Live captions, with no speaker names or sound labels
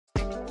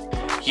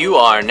You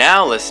are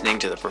now listening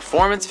to the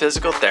Performance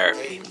Physical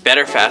Therapy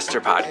Better Faster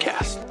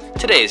podcast.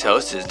 Today's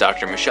host is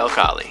Dr. Michelle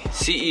Collie,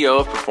 CEO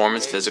of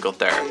Performance Physical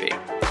Therapy.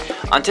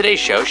 On today's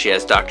show, she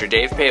has Dr.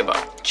 Dave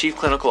Pavao, Chief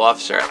Clinical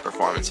Officer at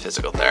Performance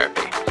Physical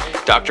Therapy,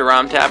 Dr.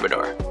 Ramin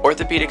Tabaddor,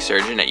 Orthopedic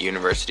Surgeon at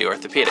University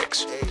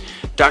Orthopedics,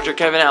 Dr.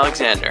 Kevin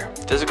Alexander,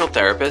 Physical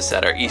Therapist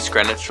at our East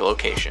Greenwich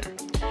location,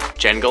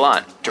 Jen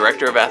Gallant,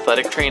 Director of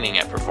Athletic Training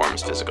at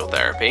Performance Physical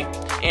Therapy,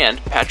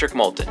 and Patrick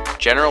Moulton,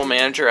 General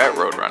Manager at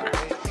Rhode.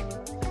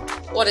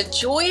 What a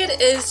joy it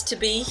is to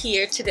be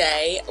here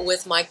today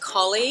with my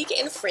colleague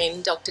and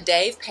friend, Dr.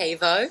 Dave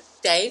Pavao.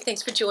 Dave,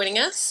 thanks for joining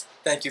us.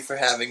 Thank you for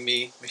having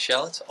me,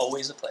 Michelle. It's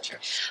always a pleasure.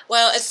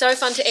 Well, it's so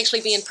fun to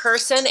actually be in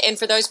person, and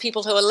for those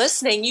people who are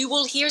listening, you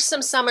will hear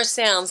some summer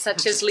sounds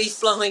such as leaf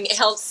blowing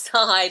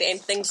outside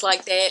and things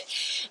like that,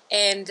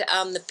 and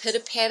the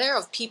pitter-patter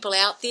of people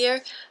out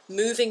there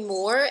moving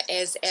more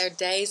as our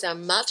days are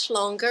much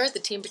longer, the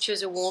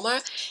temperatures are warmer,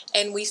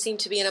 and we seem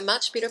to be in a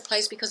much better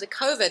place because of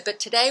COVID. But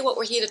today what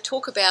we're here to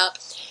talk about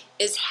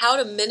is how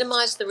to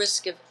minimize the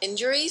risk of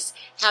injuries,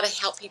 how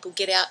to help people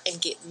get out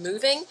and get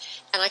moving.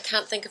 And I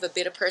can't think of a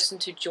better person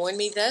to join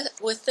me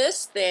with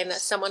this than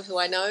someone who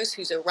I know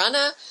who's a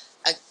runner,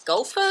 a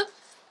golfer,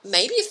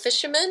 maybe a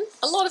fisherman,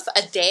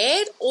 a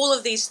dad, all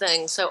of these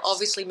things. So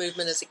obviously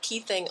movement is a key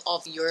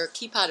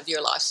part of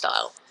your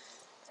lifestyle.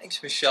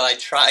 Thanks, Michelle. I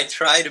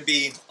try to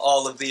be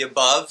all of the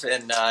above,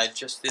 and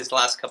just these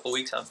last couple of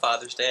weeks on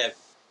Father's Day, I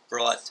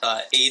brought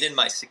Aiden,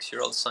 my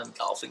 6-year-old son,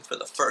 golfing for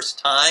the first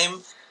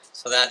time.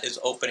 So that is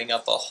opening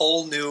up a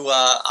whole new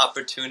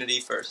opportunity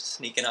for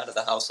sneaking out of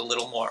the house a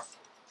little more.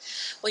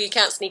 Well, you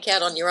can't sneak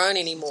out on your own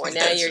anymore.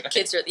 Now your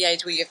kids are at the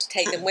age where you have to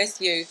take them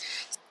with you.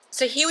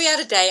 So here we are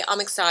today.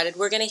 I'm excited.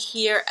 We're going to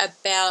hear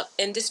about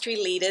industry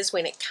leaders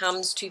when it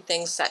comes to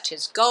things such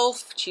as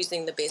golf,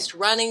 choosing the best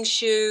running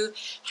shoe,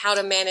 how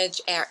to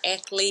manage our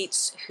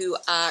athletes who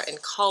are in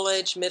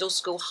college, middle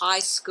school, high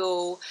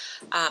school,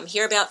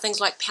 hear about things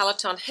like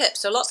Peloton hips.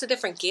 So lots of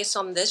different guests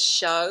on this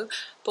show.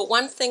 But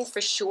one thing for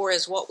sure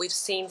is what we've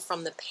seen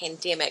from the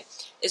pandemic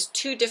is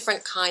two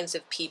different kinds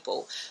of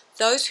people.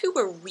 Those who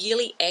were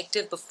really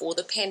active before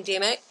the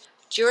pandemic,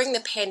 during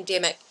the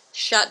pandemic,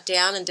 shut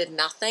down and did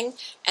nothing,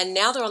 and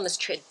now they're on this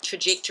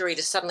trajectory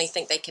to suddenly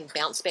think they can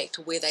bounce back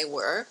to where they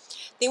were.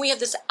 Then we have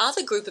this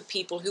other group of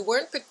people who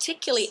weren't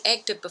particularly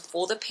active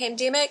before the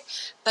pandemic,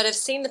 but have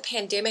seen the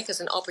pandemic as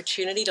an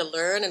opportunity to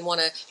learn and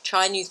want to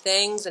try new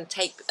things and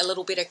take a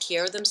little better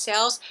care of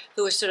themselves,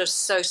 who are sort of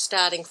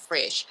starting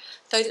fresh.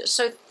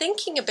 So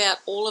thinking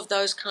about all of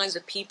those kinds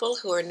of people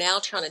who are now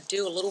trying to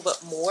do a little bit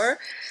more,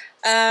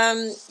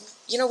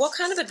 what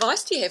kind of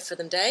advice do you have for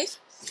them, Dave?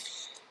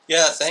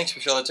 Yeah, thanks,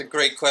 Michelle. It's a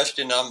great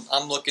question.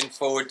 I'm looking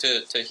forward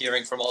to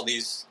hearing from all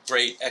these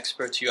great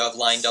experts you have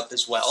lined up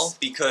as well,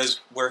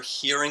 because we're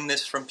hearing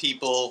this from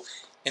people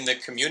in the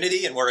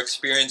community and we're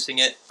experiencing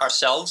it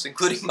ourselves,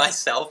 including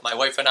myself. My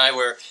wife and I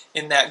were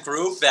in that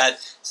group that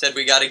said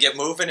we got to get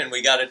moving, and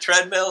we got a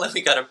treadmill and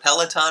we got a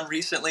Peloton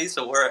recently,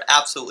 so we're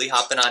absolutely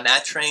hopping on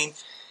that train.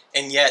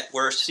 And yet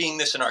we're seeing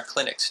this in our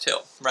clinics too,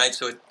 right?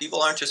 So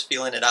people aren't just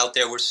feeling it out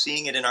there. We're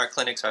seeing it in our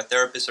clinics. Our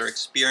therapists are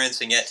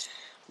experiencing it.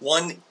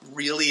 One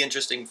really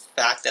interesting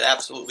fact that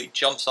absolutely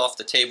jumps off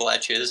the table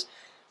at you is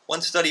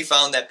one study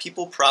found that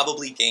people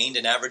probably gained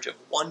an average of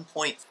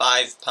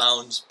 1.5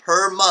 pounds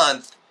per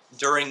month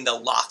during the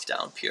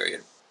lockdown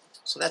period.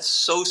 So that's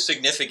so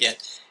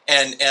significant.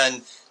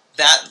 And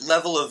that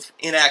level of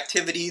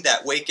inactivity,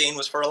 that weight gain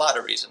was for a lot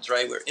of reasons,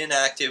 right? We're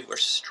inactive, we're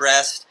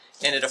stressed,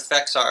 and it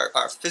affects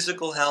our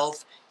physical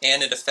health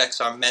and it affects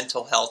our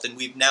mental health. And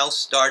we've now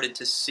started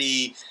to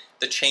see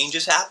the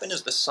changes happen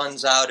as the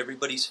sun's out,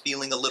 everybody's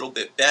feeling a little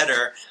bit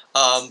better.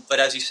 But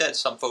as you said,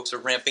 some folks are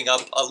ramping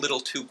up a little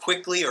too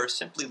quickly or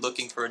simply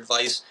looking for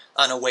advice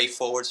on a way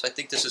forward. So I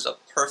think this is a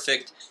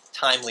perfect,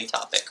 timely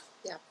topic.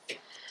 Yeah.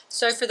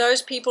 So for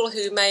those people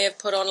who may have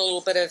put on a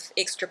little bit of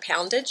extra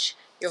poundage,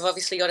 you've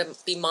obviously got to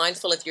be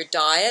mindful of your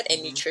diet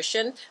and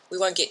nutrition. We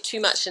won't get too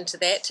much into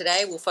that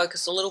today. We'll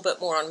focus a little bit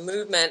more on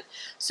movement.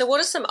 So what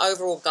are some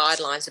overall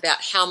guidelines about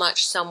how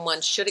much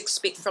someone should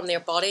expect from their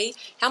body?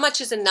 How much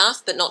is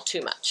enough, but not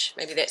too much?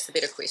 Maybe that's the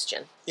better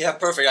question. Yeah,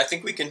 perfect. I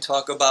think we can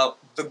talk about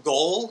the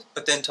goal,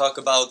 but then talk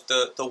about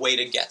the way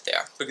to get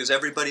there, because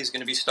everybody's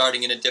going to be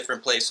starting in a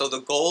different place. So the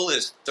goal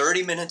is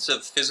 30 minutes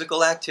of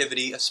physical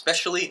activity,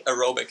 especially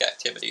aerobic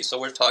activity. So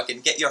we're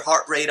talking get your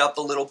heart rate up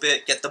a little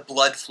bit, get the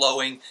blood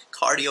flowing,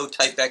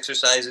 cardio-type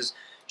exercises.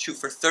 Shoot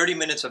for 30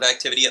 minutes of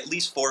activity at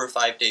least 4 or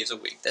 5 days a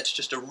week. That's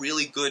just a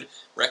really good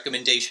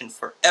recommendation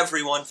for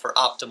everyone for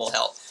optimal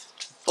health.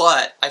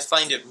 But I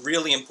find it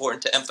really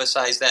important to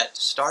emphasize that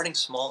starting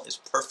small is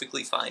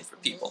perfectly fine for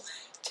people.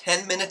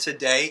 10 minutes a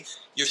day,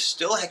 you're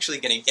still actually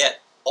going to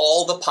get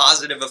all the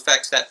positive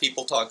effects that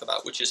people talk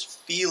about, which is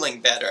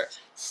feeling better,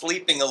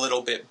 sleeping a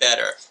little bit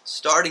better,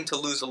 starting to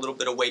lose a little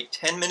bit of weight.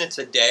 10 minutes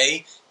a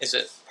day is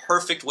a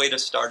perfect way to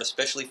start,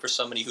 especially for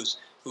somebody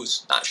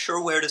who's not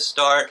sure where to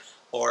start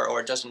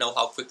or doesn't know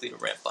how quickly to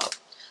ramp up.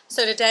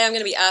 So today I'm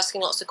going to be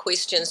asking lots of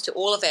questions to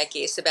all of our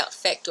guests about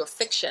fact or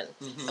fiction.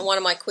 And one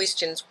of my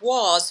questions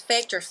was,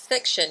 fact or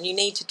fiction, you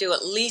need to do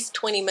at least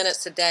 20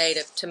 minutes a day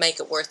to make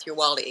it worth your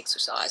while to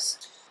exercise.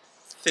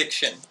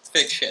 Fiction,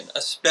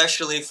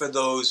 especially for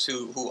those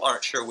who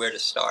aren't sure where to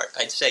start.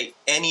 I'd say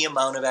any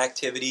amount of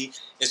activity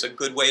is a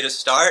good way to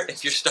start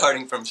if you're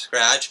starting from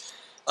scratch.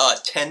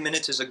 10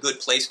 minutes is a good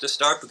place to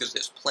start because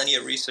there's plenty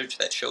of research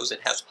that shows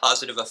it has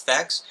positive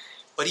effects.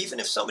 But even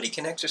if somebody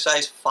can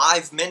exercise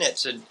 5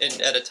 minutes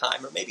at a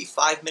time, or maybe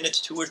 5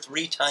 minutes 2 or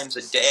 3 times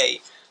a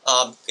day,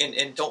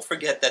 and don't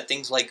forget that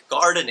things like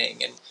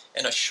gardening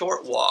and a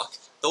short walk,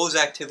 those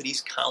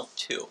activities count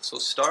too. So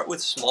start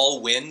with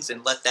small wins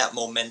and let that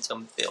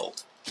momentum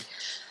build.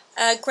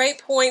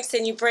 Great points.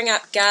 And you bring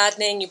up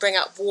gardening, you bring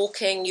up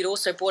walking. You'd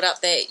also brought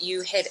up that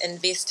you had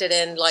invested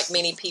in, like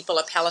many people,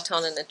 a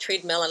Peloton and a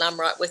treadmill, and I'm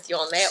right with you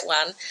on that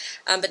one.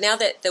 But now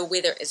that the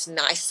weather is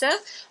nicer,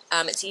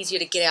 it's easier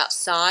to get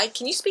outside.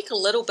 Can you speak a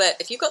little bit,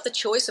 if you've got the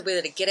choice of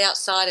whether to get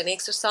outside and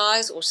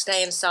exercise or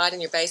stay inside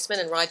in your basement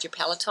and ride your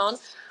Peloton,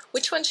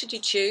 which one should you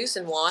choose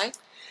and why?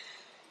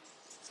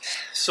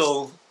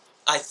 So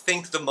I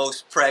think the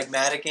most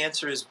pragmatic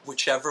answer is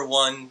whichever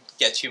one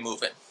gets you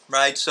moving,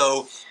 right?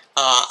 So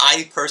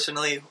I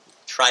personally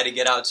try to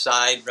get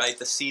outside, right?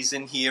 The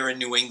season here in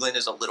New England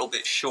is a little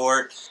bit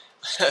short.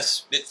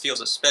 It feels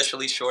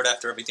especially short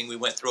after everything we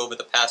went through over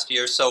the past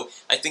year. So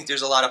I think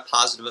there's a lot of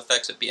positive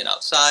effects of being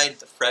outside,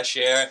 the fresh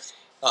air,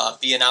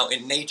 being out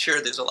in nature.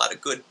 There's a lot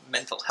of good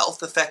mental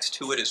health effects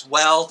to it as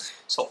well.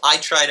 So I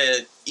try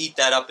to eat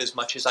that up as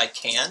much as I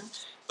can.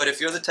 But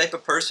if you're the type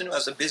of person who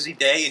has a busy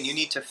day and you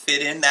need to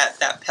fit in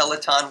that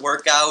Peloton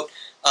workout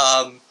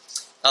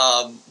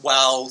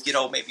while,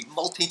 maybe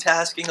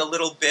multitasking a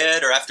little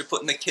bit, or after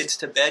putting the kids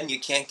to bed and you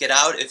can't get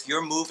out, if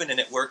you're moving and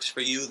it works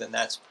for you, then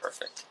that's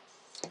perfect.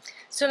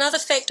 So another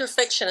fact or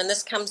fiction, and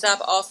this comes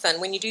up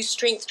often, when you do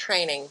strength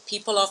training,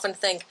 people often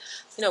think,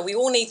 we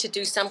all need to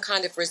do some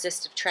kind of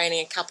resistive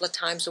training a couple of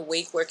times a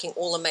week, working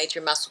all the major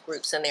muscle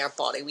groups in our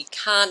body. We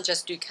can't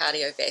just do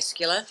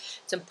cardiovascular.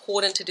 It's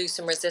important to do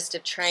some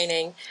resistive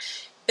training.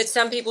 But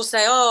some people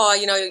say,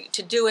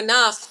 to do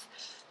enough,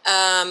 do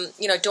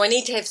I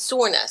need to have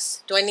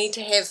soreness? Do I need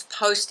to have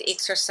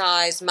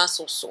post-exercise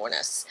muscle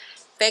soreness?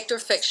 Fact or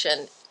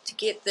fiction, to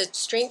get the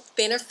strength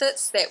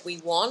benefits that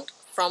we want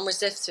from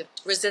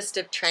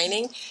resistive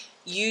training,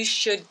 you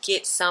should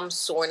get some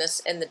soreness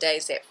in the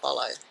days that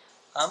follow.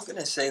 I'm going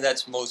to say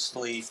that's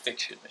mostly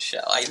fiction,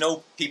 Michelle. I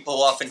know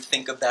people often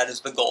think of that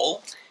as the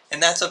goal,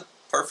 and that's a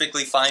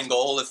perfectly fine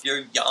goal. If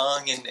you're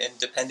young and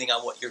depending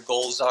on what your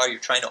goals are, you're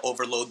trying to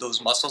overload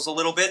those muscles a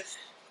little bit.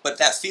 But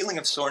that feeling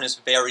of soreness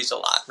varies a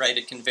lot, right?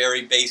 It can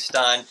vary based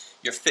on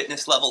your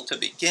fitness level to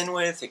begin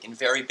with. It can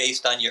vary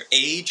based on your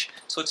age.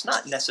 So it's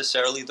not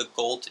necessarily the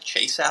goal to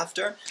chase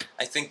after.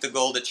 I think the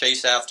goal to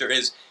chase after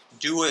is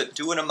do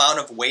an amount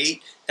of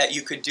weight that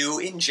you could do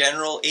in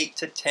general, 8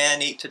 to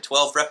 10, 8 to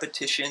 12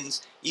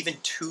 repetitions, even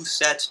 2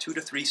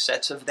 to 3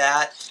 sets of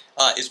that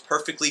is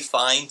perfectly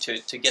fine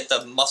to get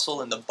the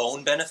muscle and the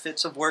bone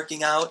benefits of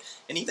working out.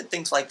 And even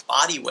things like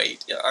body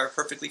weight are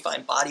perfectly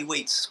fine. Body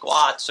weight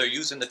squats or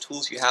using the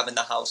tools you have in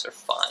the house are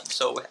fine.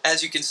 So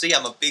as you can see,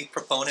 I'm a big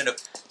proponent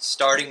of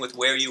starting with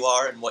where you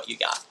are and what you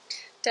got.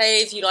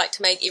 Dave, you like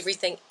to make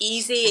everything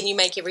easy and you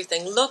make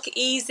everything look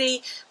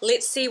easy.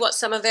 Let's see what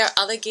some of our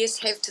other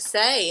guests have to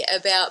say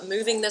about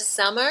moving this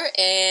summer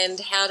and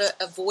how to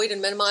avoid and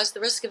minimize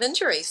the risk of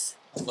injuries.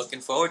 I'm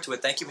looking forward to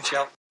it. Thank you,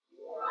 Michelle.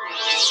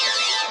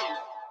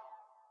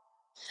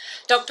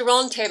 Dr.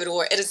 Ramin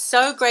Tabaddor, it is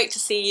so great to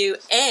see you,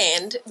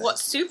 and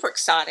what's super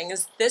exciting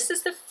is this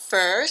is the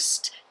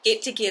first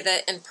get-together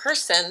in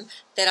person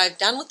that I've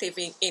done with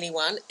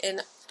anyone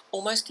in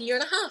almost a year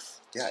and a half.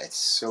 Yeah, it's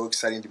so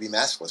exciting to be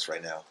maskless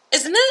right now.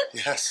 Isn't it?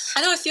 Yes.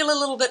 I know, I feel a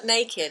little bit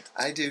naked.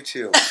 I do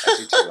too.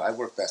 I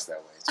work best that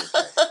way. It's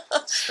okay.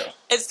 So.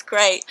 It's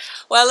great.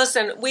 Well,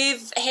 listen,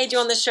 we've had you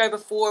on the show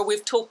before.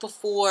 We've talked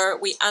before.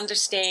 We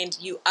understand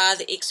you are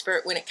the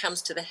expert when it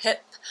comes to the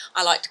hip.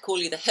 I like to call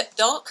you the hip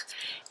doc.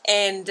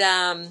 And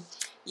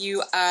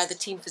you are the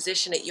team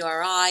physician at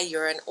URI.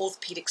 You're an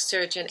orthopedic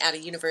surgeon out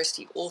of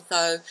University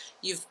Ortho.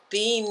 You've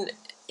been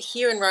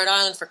here in Rhode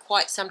Island for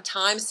quite some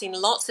time, seen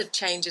lots of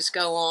changes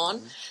go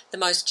on, the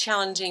most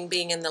challenging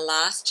being in the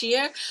last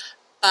year,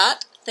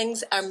 but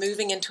things are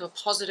moving into a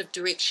positive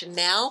direction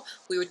now.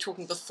 We were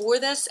talking before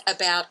this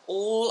about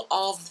all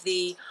of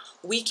the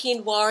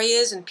weekend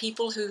warriors and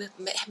people who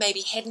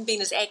maybe hadn't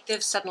been as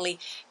active suddenly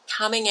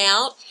coming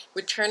out,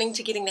 returning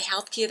to getting the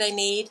health care they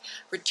need,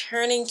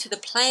 returning to the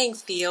playing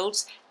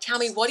fields. Tell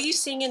me, what are you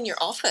seeing in your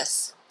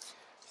office?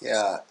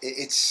 Yeah,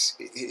 it's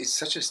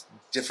such a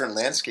different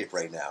landscape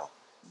right now.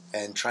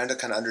 And trying to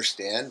kind of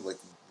understand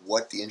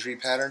what the injury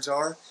patterns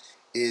are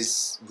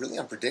is really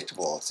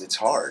unpredictable. It's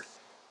hard.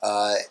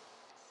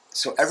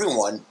 So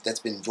everyone that's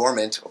been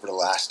dormant over the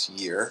last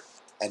year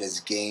and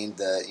has gained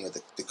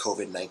the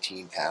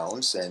COVID-19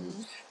 pounds,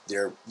 and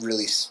they're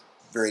really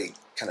very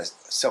kind of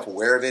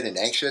self-aware of it and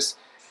anxious,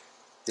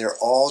 they're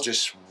all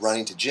just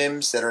running to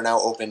gyms that are now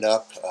opened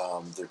up.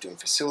 They're doing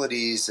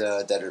facilities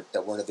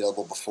that weren't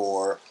available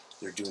before.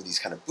 They're doing these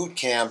kind of boot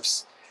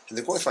camps, and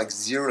they're going from like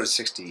 0 to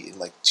 60 in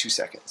like 2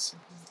 seconds.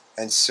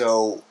 And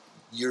so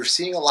you're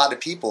seeing a lot of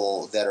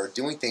people that are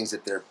doing things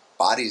that their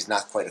body is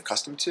not quite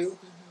accustomed to.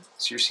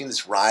 So you're seeing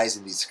this rise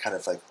in these kind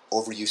of like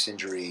overuse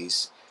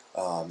injuries.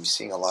 You're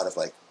seeing a lot of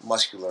like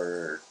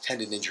muscular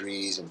tendon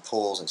injuries and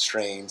pulls and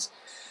strains.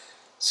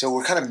 So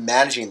we're kind of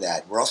managing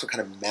that. We're also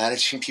kind of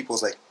managing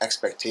people's like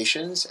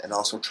expectations and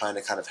also trying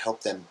to kind of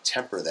help them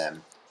temper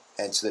them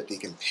and so that they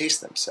can pace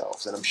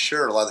themselves. And I'm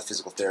sure a lot of the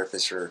physical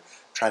therapists are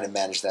trying to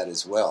manage that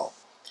as well.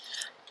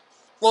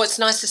 Well, it's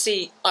nice to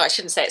see, I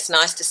shouldn't say it's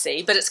nice to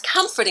see, but it's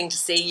comforting to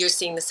see you're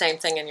seeing the same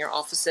thing in your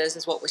offices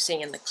as what we're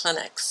seeing in the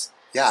clinics.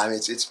 Yeah, I mean,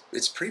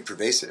 it's pretty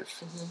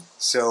pervasive.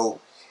 So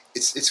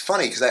it's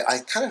funny because I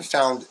kind of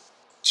found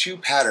two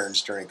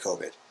patterns during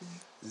COVID.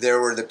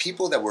 There were the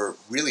people that were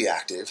really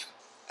active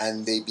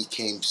and they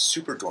became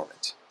super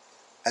dormant.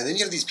 And then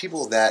you have these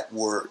people that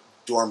were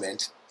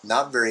dormant,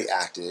 not very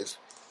active,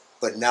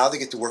 but now they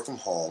get to work from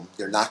home.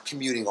 They're not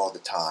commuting all the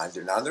time.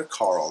 They're not in their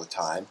car all the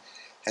time.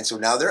 And so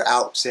now they're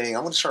out saying,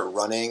 I'm going to start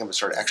running, I'm going to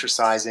start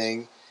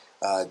exercising,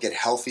 get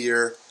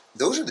healthier.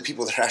 Those are the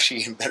people that are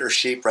actually in better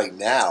shape right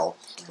now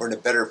or in a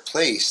better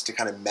place to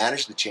kind of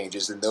manage the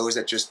changes than those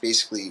that just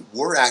basically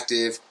were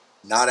active,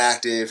 not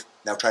active,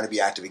 now trying to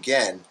be active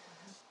again.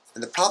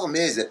 And the problem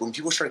is that when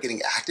people start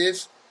getting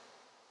active,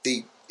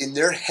 they, in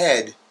their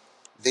head,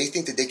 they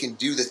think that they can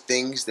do the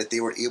things that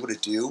they were able to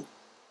do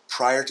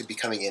prior to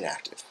becoming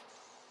inactive.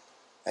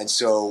 And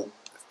so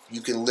you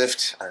can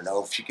lift, I don't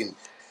know, if you can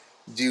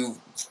do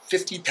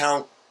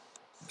 50-pound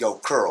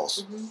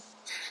curls,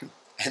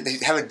 and they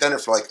haven't done it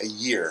for like a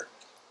year,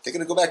 they're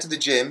going to go back to the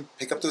gym,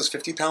 pick up those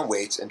 50-pound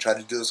weights, and try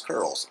to do those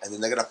curls, and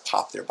then they're going to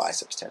pop their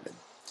biceps tendon.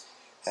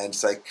 And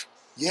it's like,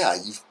 yeah,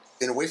 you've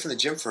been away from the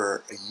gym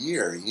for a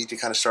year. You need to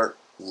kind of start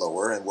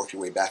lower and work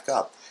your way back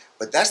up.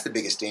 But that's the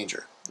biggest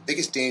danger. The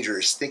biggest danger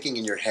is thinking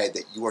in your head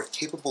that you are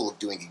capable of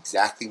doing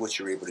exactly what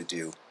you're able to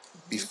do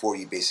before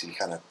you basically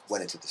kind of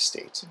went into the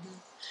state.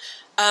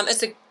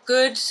 It's a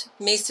good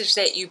message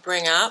that you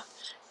bring up,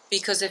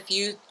 because if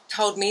you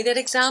told me that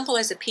example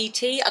as a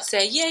PT, I'd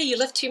say, yeah, you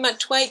lift too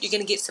much weight, you're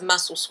going to get some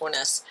muscle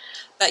soreness.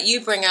 But you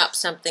bring up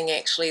something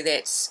actually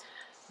that's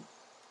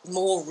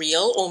more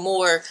real or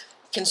more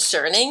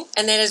concerning,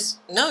 and that is,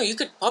 no, you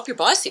could pop your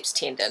biceps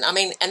tendon. I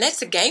mean, and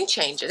that's a game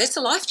changer. That's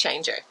a life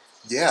changer.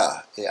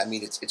 Yeah, I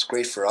mean, it's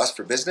great for us,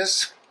 for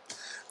business,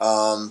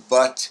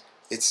 but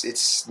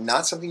it's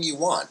not something you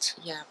want.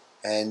 Yeah.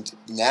 And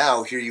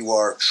now here you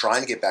are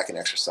trying to get back in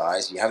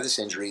exercise. You have this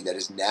injury that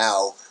has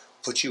now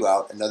put you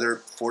out another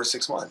 4 to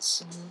 6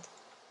 months.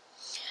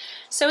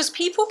 So as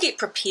people get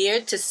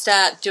prepared to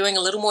start doing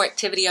a little more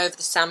activity over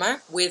the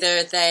summer,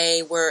 whether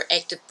they were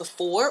active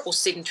before or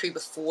sedentary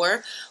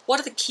before, what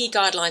are the key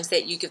guidelines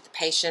that you give the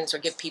patients or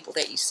give people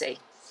that you see?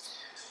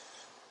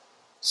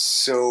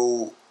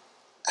 So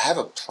have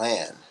a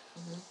plan.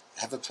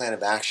 Have a plan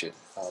of action.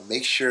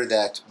 Make sure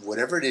that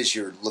whatever it is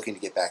you're looking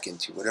to get back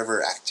into,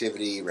 whatever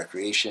activity,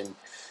 recreation,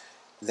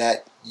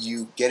 that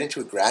you get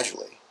into it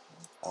gradually.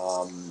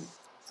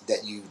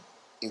 That you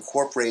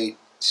incorporate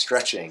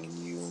stretching,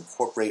 and you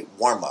incorporate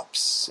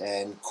warm-ups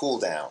and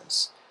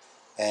cool-downs,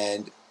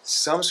 and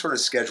some sort of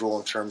schedule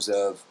in terms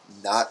of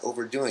not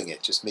overdoing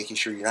it, just making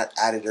sure you're not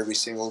at it every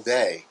single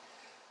day.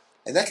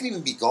 And that can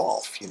even be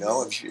golf, you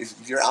know.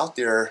 If you're out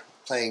there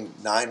playing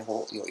 9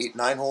 holes,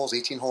 9 holes,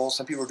 18 holes.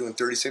 Some people are doing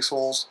 36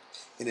 holes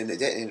in a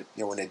day.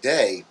 In a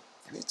day,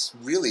 I mean,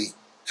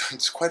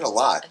 it's quite a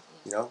lot.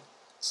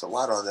 It's a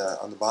lot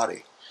on the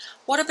body.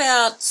 What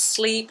about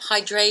sleep,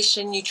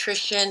 hydration,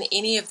 nutrition,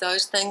 any of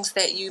those things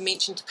that you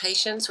mentioned to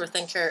patients or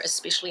think are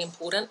especially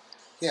important?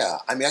 Yeah,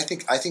 I mean,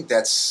 I think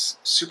that's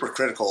super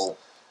critical,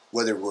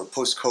 whether we're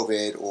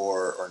post-COVID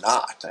or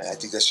not. I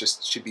think that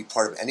should be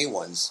part of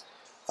anyone's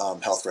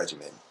health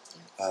regimen.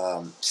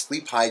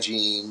 Sleep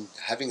hygiene,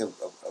 having a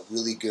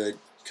really good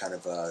kind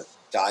of a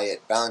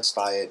diet, balanced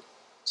diet,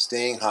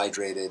 staying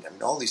hydrated. I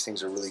mean, all these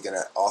things are really going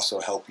to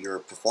also help your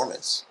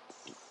performance.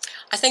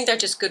 I think they're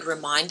just good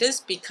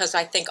reminders, because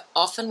I think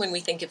often when we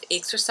think of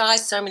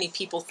exercise, so many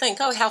people think,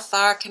 oh, how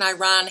far can I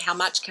run? How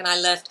much can I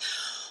lift?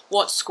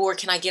 What score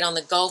can I get on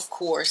the golf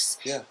course?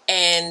 Yeah.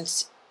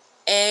 And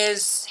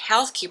as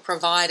healthcare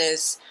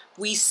providers,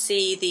 we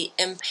see the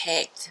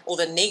impact or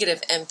the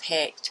negative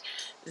impact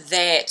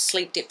that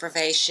sleep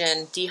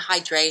deprivation,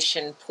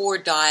 dehydration, poor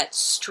diet,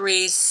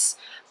 stress,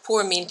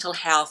 poor mental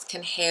health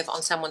can have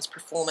on someone's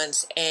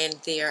performance and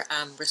their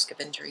risk of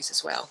injuries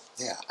as well.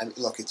 Yeah, I mean,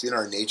 look, it's in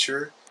our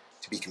nature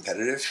to be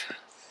competitive,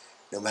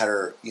 no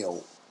matter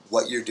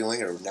what you're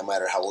doing or no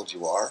matter how old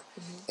you are,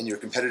 and you're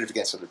competitive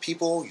against other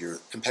people. You're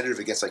competitive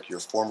against like your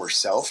former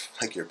self,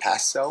 like your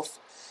past self,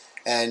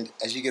 and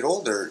as you get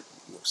older,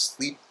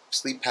 sleep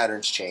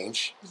patterns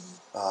change.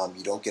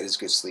 You don't get as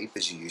good sleep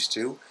as you used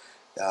to.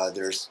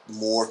 There's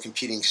more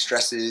competing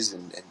stresses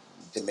and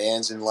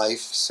demands in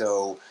life,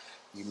 so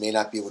you may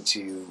not be able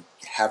to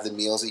have the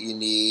meals that you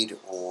need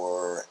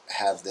or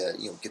have the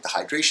get the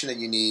hydration that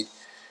you need.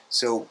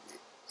 So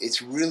it's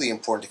really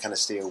important to kind of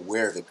stay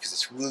aware of it because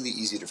it's really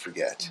easy to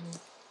forget. Mm-hmm.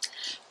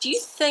 Do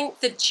you think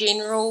the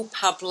general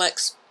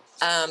public's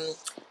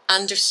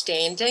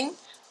understanding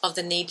of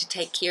the need to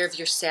take care of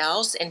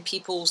yourselves and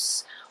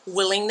people's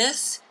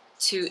willingness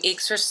to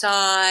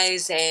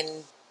exercise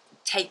and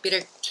take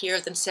better care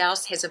of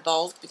themselves has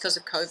evolved because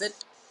of COVID?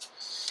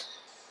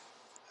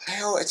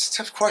 It's a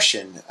tough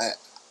question.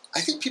 I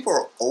think people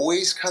are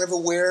always kind of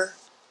aware.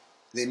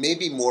 They may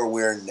be more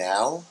aware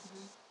now,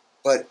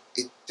 but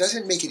it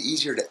doesn't make it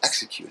easier to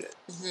execute it.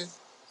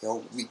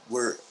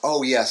 We're,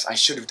 oh yes, I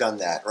should have done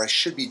that, or I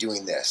should be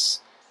doing this,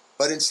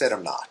 but instead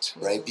I'm not,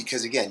 right?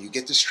 Because again, you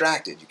get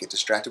distracted. You get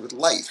distracted with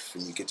life,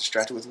 and you get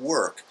distracted with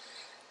work.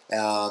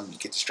 You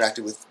get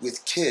distracted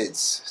with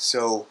kids.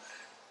 So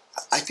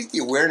I think the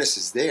awareness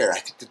is there. I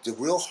think that the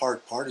real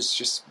hard part is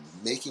just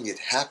making it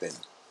happen.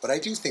 But I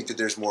do think that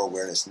there's more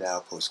awareness now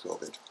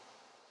post-COVID.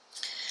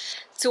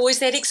 It's always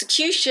that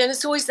execution.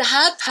 It's always the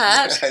hard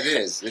part. It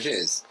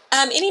is.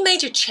 Any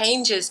major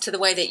changes to the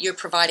way that you're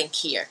providing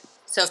care?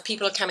 So if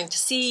people are coming to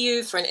see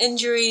you for an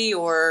injury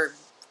or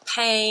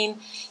pain,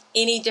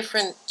 any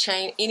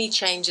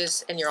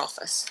changes in your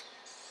office?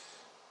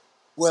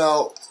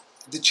 Well,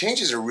 the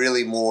changes are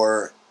really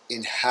more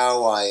in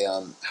how I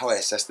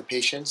assess the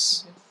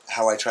patients,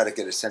 how I try to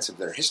get a sense of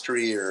their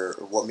history or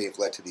what may have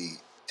led to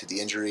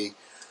the injury.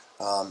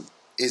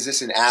 Is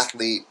this an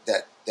athlete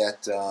that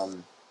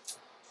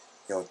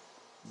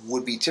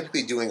would be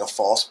typically doing a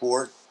fall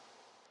sport,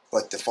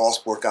 but the fall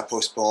sport got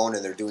postponed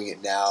and they're doing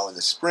it now in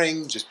the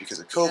spring just because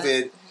of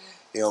COVID?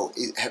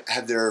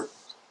 Have their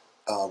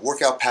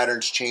workout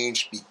patterns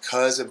changed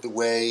because of the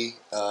way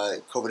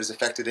COVID has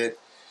affected it?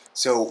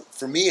 So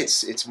for me,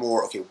 it's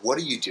more, okay, what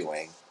are you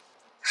doing?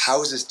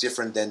 How is this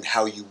different than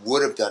how you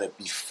would have done it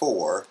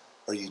before?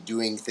 Are you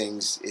doing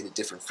things in a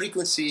different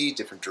frequency,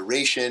 different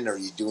duration? Are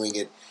you doing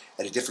it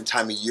at a different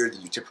time of year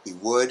than you typically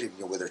would?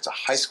 Whether it's a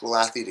high school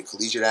athlete, a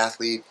collegiate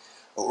athlete,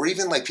 or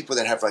even like people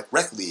that have like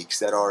rec leagues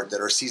that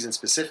are season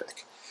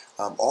specific.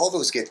 All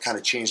those get kind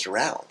of changed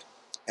around,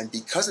 and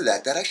because of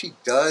that, that actually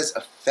does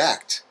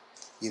affect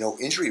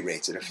injury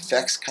rates. It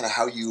affects kind of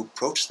how you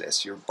approach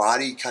this. Your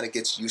body kind of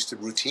gets used to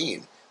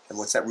routine, and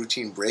once that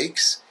routine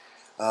breaks,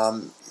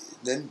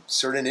 then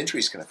certain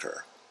injuries can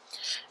occur.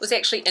 It was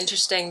actually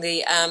interesting,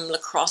 the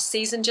lacrosse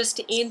season just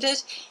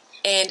ended,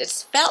 and it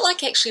felt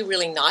like actually a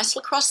really nice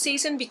lacrosse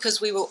season because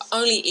we were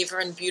only ever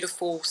in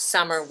beautiful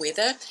summer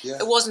weather. Yeah.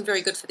 It wasn't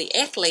very good for the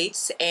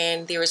athletes,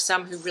 and there were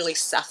some who really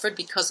suffered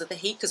because of the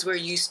heat because we're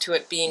used to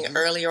it being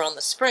earlier on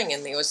the spring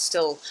and there was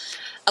still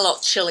a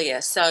lot chillier.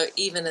 So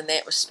even in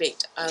that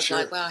respect, I was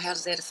like, wow, how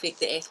does that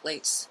affect the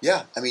athletes?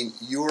 Yeah, I mean,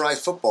 URI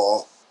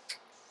football,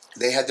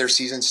 they had their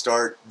season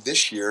start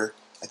this year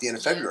at the end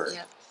of February.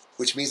 Yeah.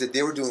 Which means that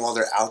they were doing all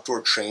their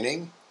outdoor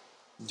training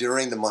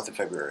during the month of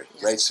February,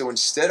 right? So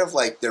instead of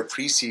like their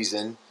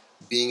preseason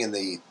being in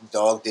the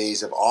dog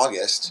days of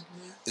August,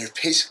 they're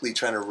basically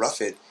trying to rough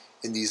it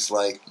in these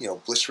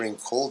blistering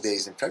cold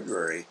days in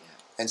February.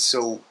 And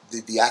so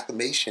the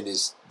acclimation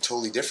is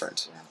totally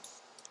different.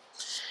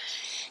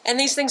 And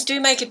these things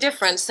do make a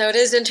difference, so it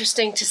is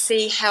interesting to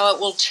see how it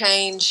will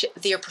change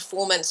their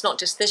performance, not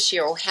just this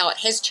year or how it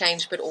has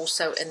changed, but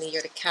also in the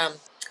year to come.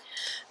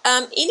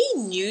 Any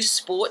new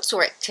sports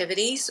or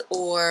activities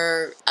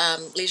or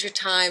leisure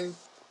time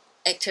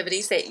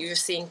activities that you're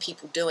seeing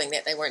people doing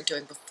that they weren't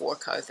doing before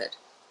COVID?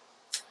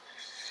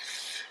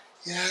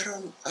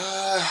 Yeah,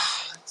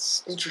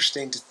 it's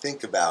interesting to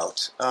think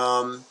about.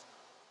 I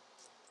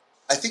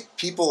think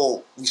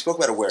we spoke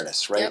about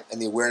awareness, right? Yep.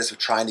 And the awareness of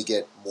trying to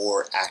get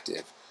more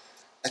active.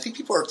 I think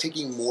people are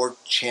taking more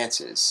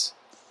chances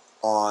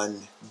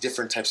on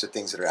different types of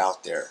things that are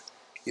out there.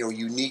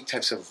 Unique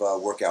types of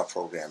workout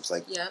programs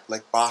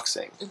like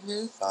boxing,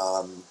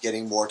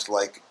 getting more to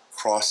like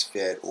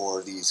CrossFit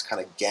or these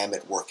kind of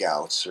gamut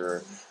workouts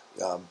or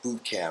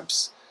boot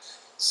camps.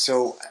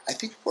 So I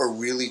think we're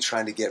really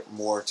trying to get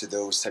more to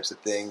those types of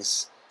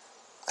things.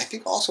 I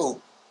think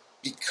also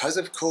because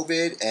of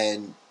COVID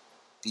and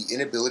the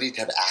inability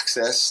to have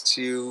access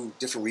to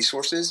different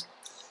resources,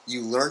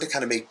 you learn to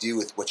kind of make do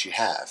with what you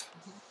have.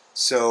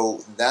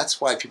 So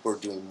that's why people are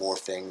doing more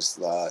things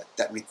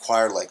that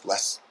require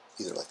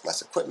either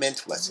less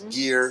equipment, less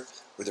gear,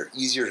 where they're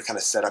easier to kind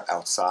of set up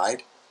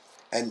outside.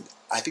 And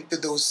I think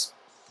that those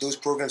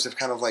programs have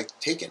kind of like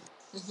taken.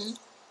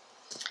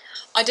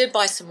 I did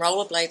buy some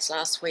rollerblades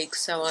last week,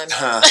 so I'm...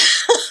 Yeah,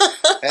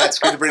 it's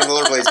good to bring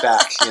rollerblades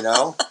back,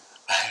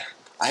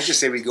 I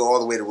just say we go all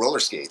the way to roller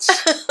skates.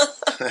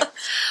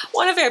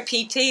 One of our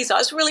PTs, I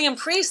was really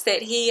impressed that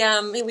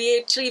we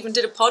actually even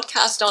did a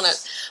podcast on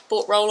it,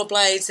 bought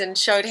rollerblades and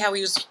showed how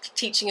he was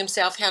teaching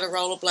himself how to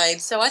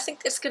rollerblade. So I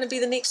think that's going to be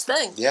the next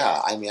thing. Yeah,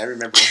 I mean, I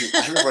remember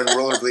when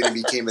rollerblading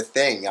became a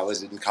thing. I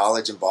was in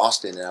college in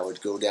Boston, and I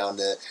would go down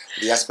the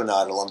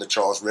Esplanade along the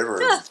Charles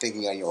River,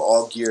 thinking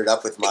all geared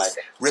up with my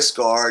wrist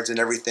guards and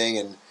everything,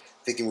 and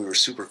thinking we were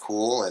super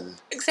cool. And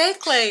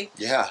exactly.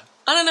 Yeah.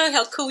 I don't know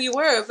how cool you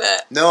were,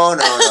 but... No.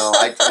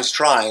 I was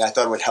trying. I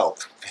thought it would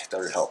help.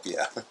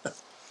 Yeah.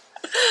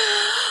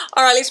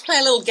 All right, let's play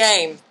a little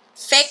game.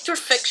 Fact or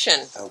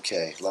fiction?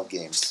 Okay, love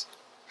games.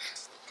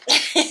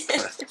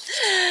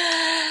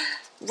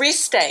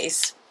 Rest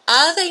days.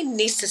 Are they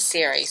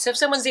necessary? So if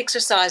someone's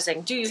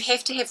exercising, do you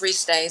have to have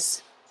rest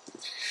days?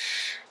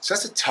 So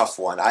that's a tough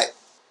one.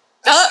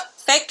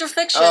 Fact or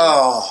fiction?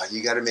 Oh,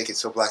 you got to make it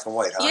so black and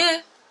white, huh?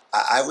 Yeah.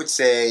 I would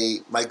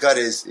say my gut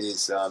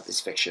is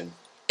fiction.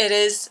 It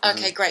is?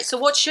 Okay, great. So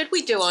what should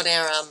we do on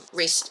our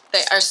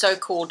our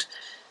so-called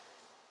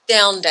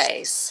down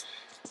days?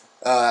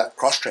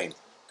 Cross-train.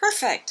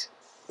 Perfect.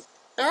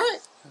 All right.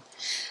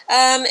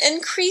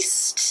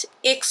 Increased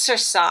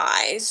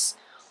exercise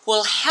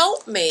will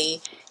help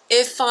me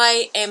if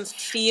I am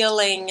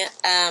feeling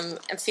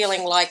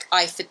like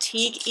I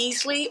fatigue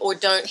easily or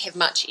don't have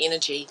much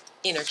energy.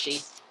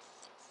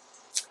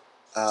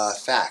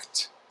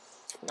 Fact.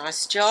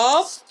 Nice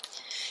job.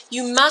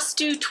 You must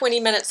do 20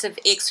 minutes of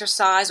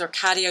exercise or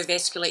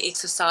cardiovascular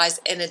exercise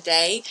in a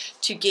day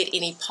to get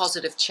any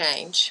positive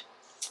change.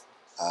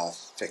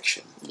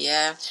 Fiction.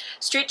 Yeah.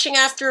 Stretching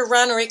after a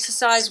run or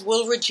exercise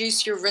will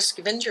reduce your risk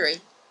of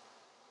injury.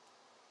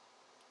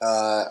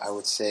 I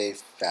would say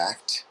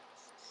fact.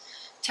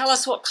 Tell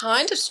us what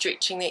kind of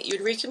stretching that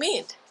you'd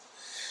recommend.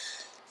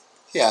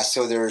 Yeah,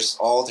 so there's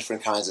all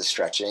different kinds of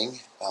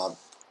stretching.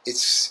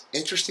 It's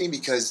interesting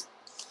because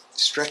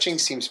stretching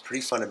seems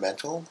pretty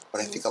fundamental, but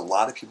I think a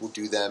lot of people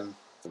do them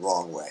the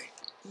wrong way.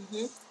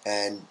 Mm-hmm.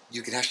 And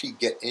you can actually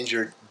get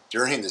injured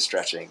during the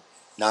stretching,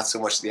 not so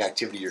much the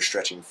activity you're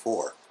stretching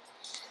for.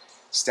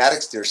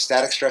 There's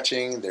static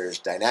stretching, there's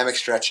dynamic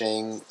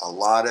stretching. A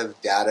lot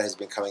of data has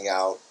been coming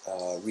out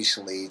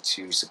recently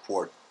to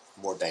support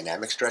more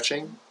dynamic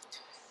stretching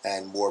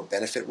and more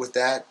benefit with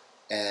that.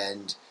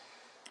 And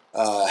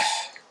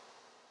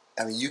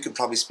I mean, you could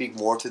probably speak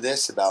more to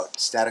this about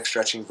static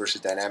stretching versus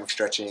dynamic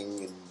stretching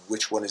and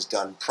which one is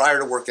done prior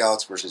to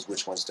workouts versus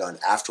which one's done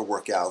after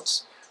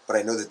workouts. But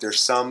I know that there's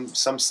some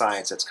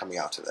science that's coming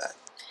out to that.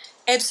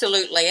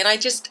 Absolutely. And I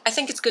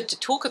think it's good to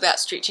talk about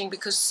stretching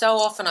because so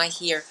often I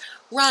hear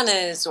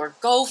runners or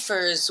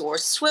golfers or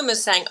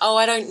swimmers saying, oh,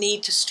 I don't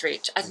need to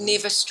stretch. I've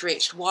never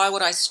stretched. Why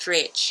would I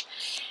stretch?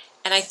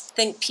 And I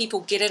think people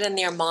get it in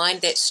their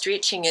mind that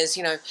stretching is,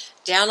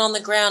 down on the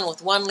ground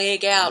with one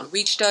leg out,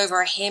 reached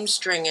over a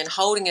hamstring and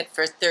holding it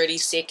for 30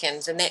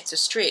 seconds, and that's a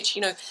stretch.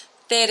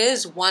 That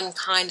is one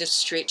kind of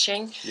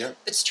stretching. Yep.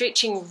 But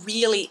stretching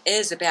really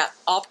is about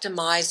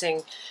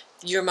optimizing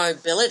your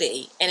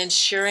mobility and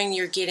ensuring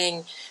you're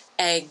getting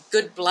a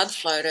good blood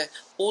flow to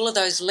all of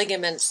those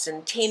ligaments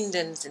and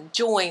tendons and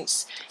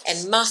joints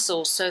and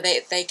muscles so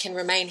that they can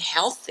remain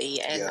healthy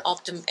and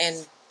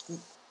and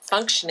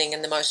functioning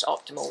in the most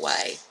optimal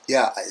way.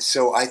 Yeah,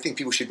 so I think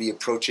people should be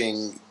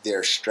approaching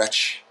their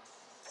stretch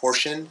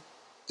portion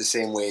the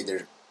same way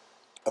they're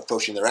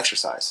approaching their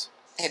exercise.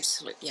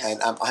 Absolutely, yeah. And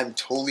I'm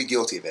totally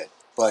guilty of it.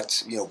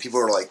 But,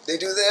 people are like, they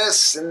do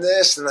this, and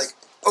like,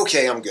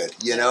 okay, I'm good,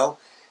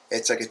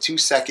 It's like a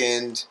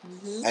 2-second,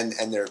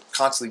 and they're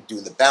constantly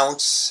doing the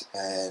bounce,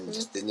 and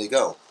then they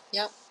go.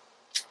 Yep.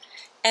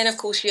 And of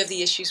course, you have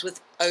the issues with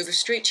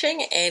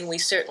overstretching, and we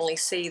certainly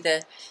see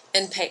the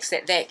impacts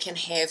that can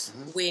have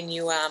when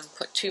you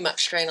put too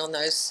much strain on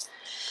those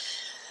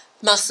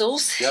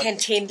muscles and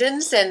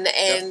tendons and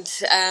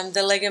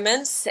the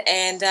ligaments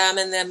and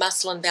the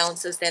muscle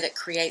imbalances that it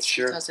creates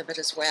because of it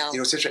as well.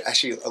 It's interesting,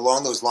 actually,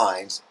 along those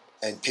lines,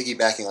 and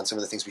piggybacking on some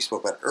of the things we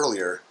spoke about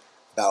earlier,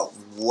 about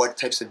what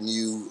types of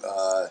new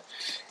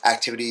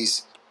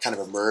activities kind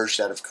of emerged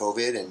out of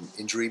COVID and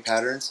injury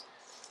patterns.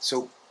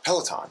 So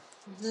Peloton,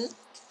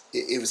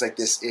 it was like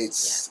this.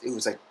 It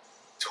was like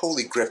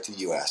totally gripped the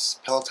U.S.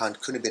 Peloton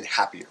couldn't have been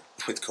happier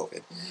with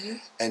COVID,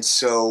 and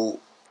so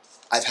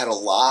I've had a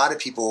lot of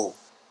people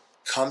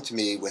come to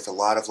me with a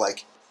lot of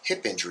like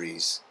hip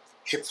injuries,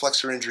 hip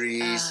flexor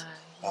injuries,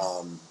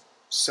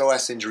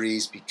 psoas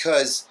injuries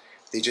because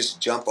they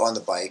just jump on the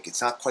bike.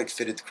 It's not quite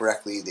fitted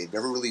correctly. They've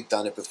never really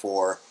done it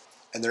before.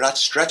 And they're not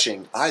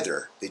stretching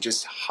either. They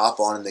just hop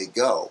on and they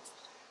go.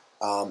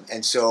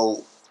 And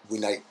so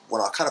when I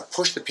kind of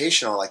push the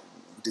patient on, like,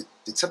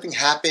 did something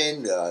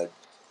happen?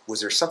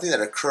 Was there something that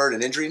occurred,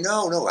 an injury?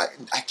 No,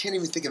 I can't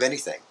even think of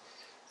anything.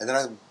 And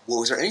then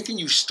was there anything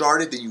you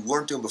started that you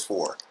weren't doing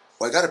before?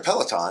 Well, I got a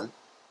Peloton,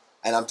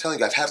 and I'm telling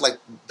you, I've had, like,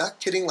 not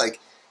kidding,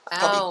 like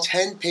probably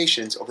 10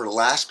 patients over the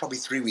last probably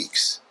 3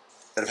 weeks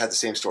that have had the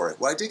same story.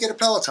 Well, I did get a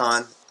Peloton.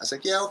 I was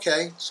like, yeah,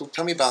 okay. So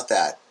tell me about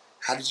that.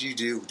 How did you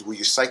do? Were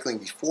you cycling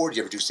before? Did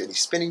you ever do any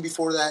spinning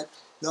before that?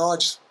 No, I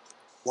just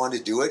wanted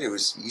to do it. It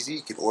was easy.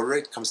 You could order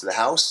it. It comes to the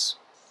house.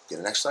 Get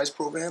an exercise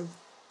program.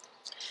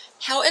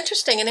 How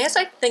interesting. And as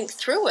I think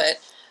through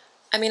it,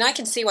 I mean, I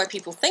can see why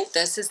people think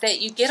this, is that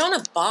you get on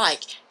a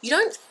bike. You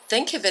don't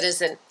think of it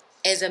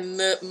as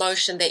a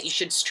motion that you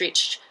should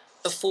stretch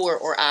before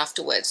or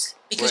afterwards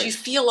because you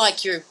feel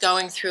like you're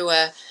going through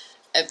a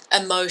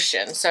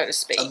motion, so to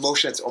speak. A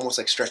motion that's almost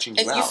like stretching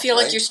you out. You feel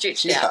like you're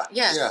stretched out.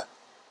 Yeah.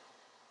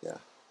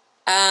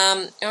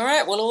 All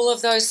right, well, all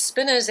of those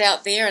spinners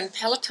out there and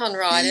Peloton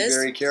riders. Be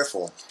very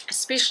careful.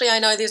 Especially, I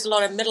know there's a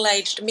lot of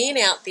middle-aged men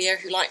out there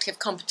who like to have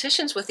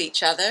competitions with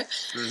each other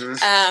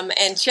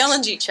and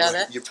challenge each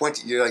other.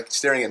 You're like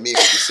staring at me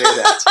when you say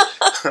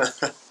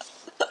that.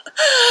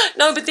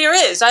 No, but there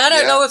is. I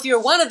don't know if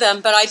you're one of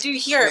them, but I do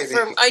hear it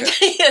from. I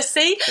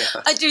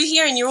do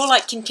hear, and you all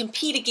like can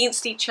compete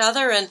against each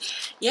other, and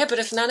but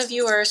if none of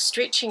you are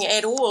stretching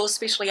at all,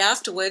 especially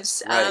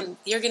afterwards,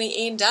 you're going to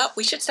end up.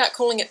 We should start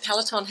calling it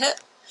Peloton Hip.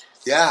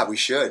 Yeah, we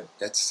should.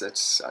 That's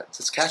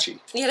catchy.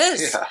 It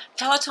is. Yeah.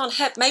 Peloton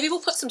Hip. Maybe we'll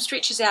put some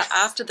stretches out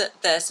after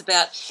this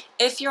about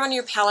if you're on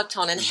your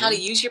Peloton and how to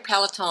use your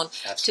Peloton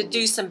to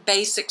do some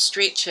basic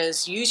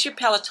stretches. Use your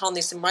Peloton.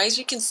 There's some ways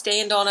you can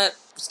stand on it,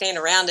 stand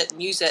around it,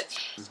 and use it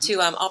to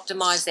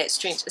optimize that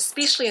strength,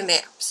 especially in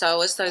that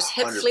psoas, those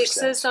hip 100%.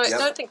 flexors. So I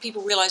don't think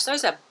people realize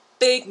those are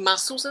big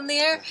muscles in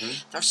there.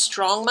 They're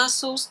strong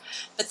muscles,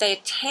 but they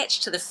attach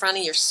to the front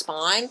of your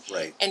spine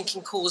and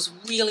can cause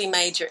really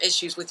major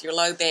issues with your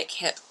low back,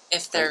 hip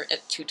if they're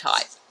too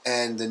tight.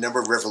 And the number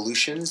of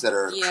revolutions that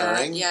are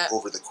occurring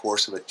over the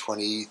course of a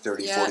 20,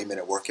 30,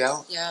 40-minute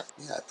workout,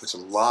 it puts a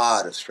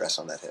lot of stress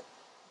on that hip.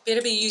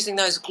 Better be using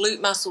those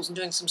glute muscles and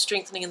doing some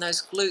strengthening in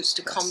those glutes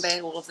to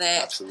combat all of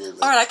that.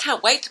 Absolutely. All right, I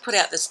can't wait to put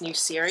out this new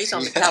series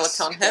on the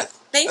Peloton Hip.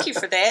 Thank you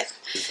for that.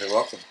 You're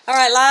welcome. All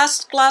right,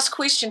 last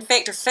question,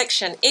 fact or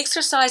fiction.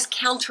 Exercise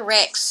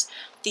counteracts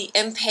the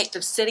impact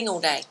of sitting all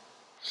day.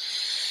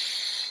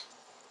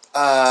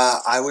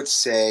 I would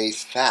say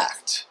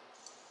fact.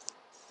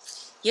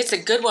 Yeah, it's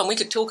a good one. We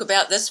could talk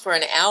about this for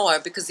an hour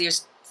because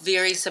there's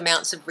various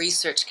amounts of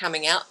research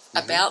coming out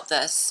about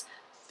this.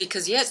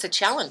 Because, it's a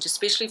challenge,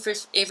 especially for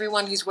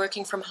everyone who's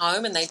working from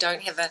home and they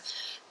don't have a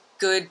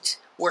good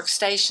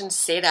workstation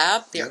set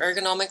up. Their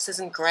ergonomics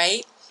isn't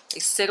great.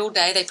 They sit all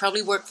day. They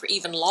probably work for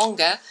even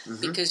longer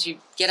because you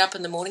get up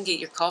in the morning, get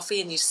your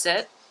coffee, and you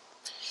sit.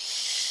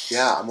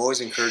 Yeah, I'm always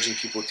encouraging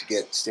people to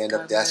get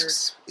stand-up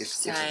desks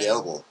if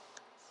available.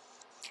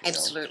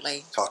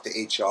 Absolutely. Talk to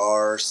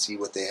HR, see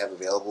what they have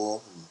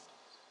available, and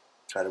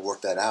try to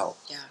work that out.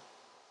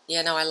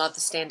 Yeah, no, I love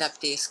the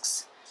stand-up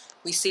desks.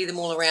 We see them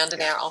all around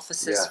in our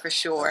offices for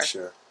sure. I'm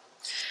sure.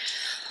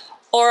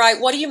 All right,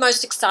 what are you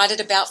most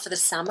excited about for the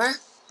summer?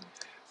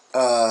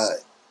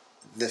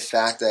 The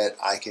fact that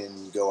I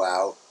can go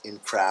out in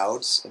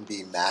crowds and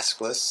be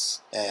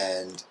maskless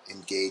and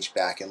engage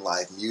back in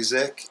live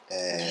music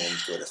and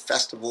go to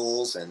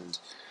festivals and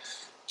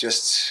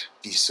just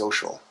be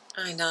social.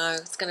 I know.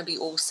 It's going to be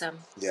awesome.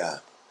 Yeah.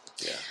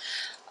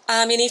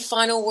 Any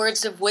final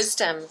words of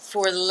wisdom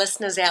for the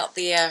listeners out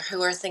there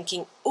who are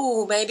thinking,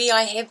 oh, maybe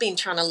I have been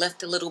trying to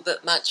lift a little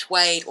bit much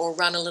weight or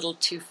run a little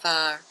too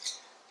far?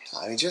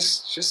 I mean,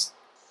 just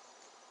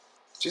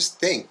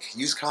think.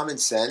 Use common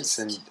sense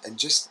and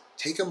just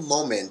take a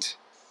moment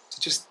to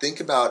just think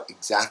about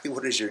exactly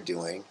what it is you're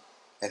doing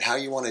and how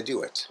you want to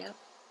do it. Yep.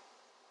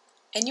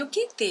 And you'll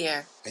get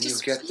there. You'll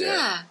get there.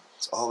 Yeah.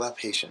 It's all about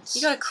patience.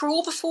 You got to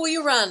crawl before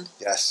you run.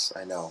 Yes,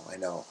 I know.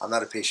 I'm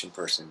not a patient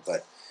person,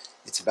 but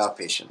it's about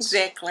patience.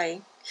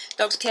 Exactly.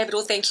 Dr.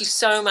 Tabaddor, thank you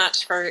so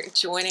much for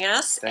joining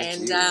us.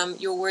 Thank you.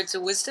 Your words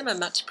of wisdom are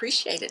much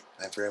appreciated.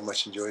 I very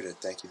much enjoyed it.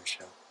 Thank you,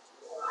 Michelle.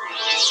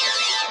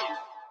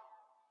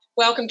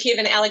 Welcome,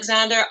 Kevin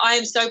Alexander. I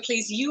am so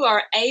pleased you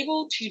are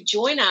able to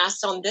join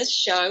us on this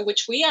show,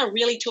 which we are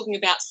really talking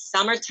about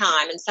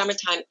summertime and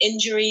summertime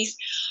injuries.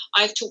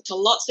 I've talked to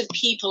lots of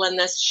people in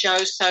this show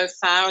so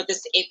far,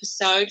 this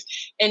episode,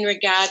 in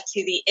regard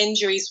to the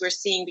injuries we're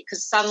seeing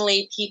because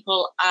suddenly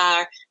people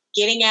are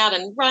getting out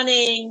and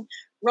running,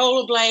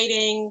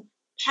 rollerblading,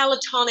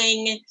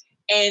 pelotoning,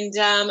 and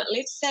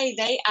let's say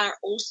they are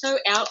also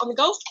out on the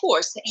golf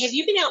course. Have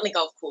you been out on the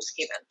golf course,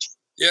 Kevin?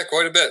 Yeah,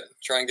 quite a bit.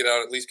 Try and get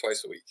out at least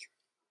twice a week.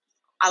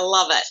 I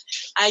love it.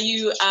 Are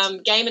you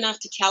game enough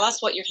to tell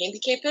us what your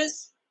handicap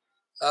is?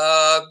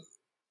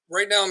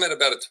 Right now I'm at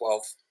about a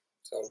 12.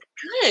 So.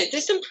 Good.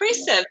 That's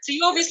impressive. So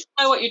you obviously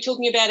know what you're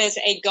talking about as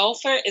a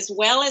golfer as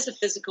well as a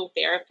physical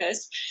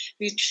therapist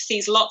who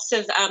sees lots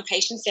of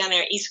patients down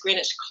our East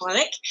Greenwich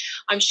clinic.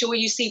 I'm sure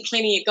you see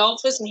plenty of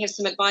golfers and have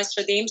some advice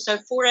for them. So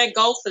for our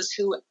golfers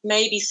who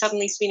may be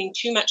suddenly spending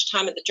too much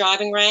time at the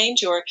driving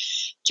range or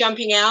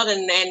jumping out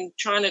and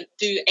trying to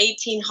do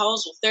 18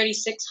 holes or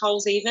 36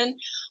 holes even,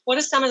 what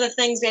are some of the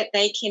things that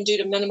they can do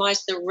to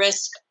minimize the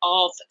risk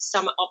of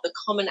some of the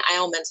common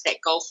ailments that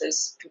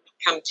golfers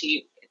come to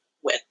you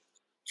with?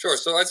 Sure.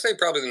 So I'd say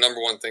probably the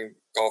number one thing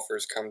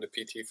golfers come to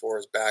PT for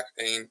is back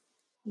pain.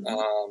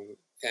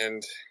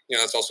 And,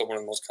 that's also one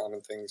of the most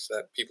common things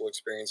that people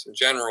experience in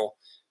general,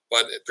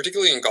 but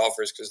particularly in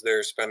golfers because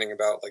they're spending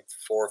about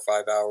 4 or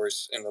 5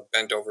 hours in the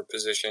bent over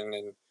position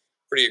and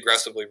pretty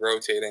aggressively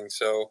rotating.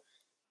 So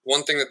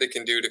one thing that they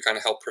can do to kind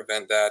of help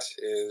prevent that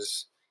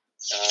is,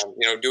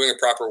 doing a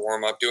proper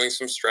warm up, doing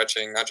some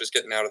stretching, not just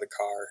getting out of the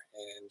car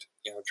and,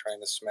 trying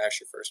to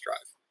smash your first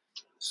drive.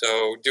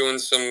 So doing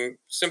some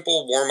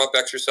simple warm-up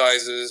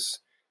exercises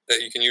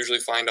that you can usually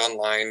find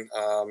online,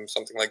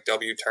 something like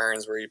W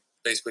turns where you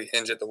basically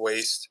hinge at the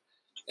waist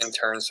and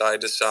turn side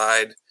to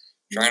side.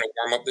 trying to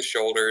warm up the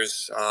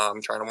shoulders,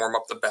 trying to warm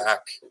up the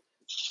back.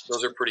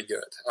 Those are pretty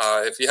good.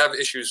 If you have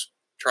issues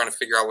trying to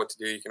figure out what to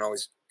do, you can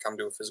always come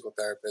to a physical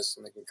therapist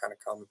and they can kind of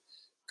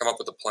come up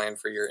with a plan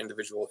for your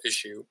individual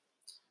issue.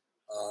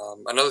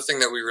 Another thing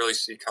that we really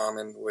see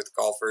common with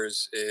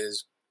golfers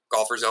is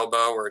golfer's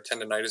elbow or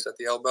tendonitis at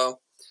the elbow.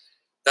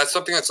 That's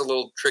something that's a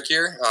little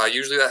trickier.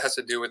 Usually that has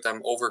to do with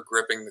them over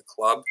gripping the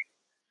club.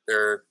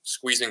 They're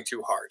squeezing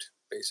too hard,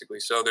 basically.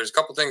 So there's a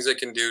couple things they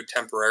can do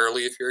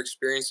temporarily if you're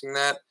experiencing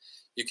that.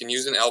 You can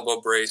use an elbow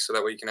brace so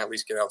that way you can at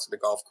least get out to the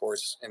golf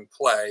course and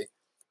play.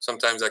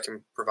 Sometimes that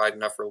can provide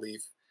enough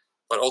relief.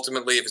 But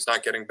ultimately, if it's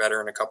not getting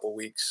better in a couple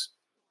weeks,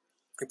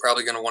 you're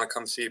probably going to want to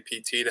come see a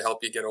PT to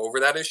help you get over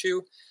that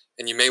issue.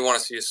 And you may want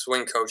to see a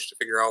swing coach to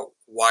figure out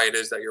why it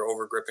is that you're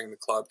over gripping the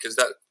club, because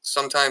that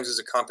sometimes is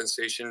a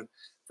compensation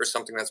for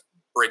something that's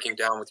breaking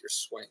down with your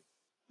swing.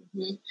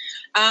 Mm-hmm.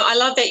 I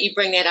love that you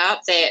bring that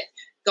up, that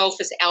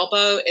golfer's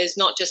elbow is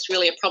not just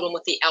really a problem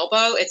with the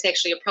elbow, it's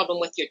actually a problem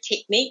with your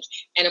technique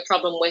and a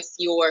problem with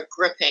your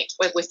gripping,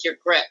 with your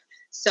grip.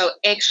 So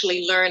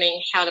actually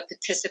learning how to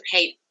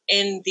participate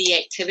in the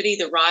activity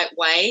the right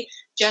way,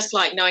 just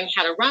like knowing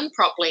how to run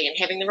properly and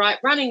having the right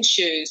running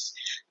shoes,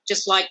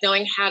 just like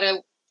knowing how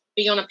to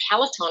be on a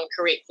Peloton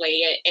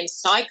correctly and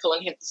cycle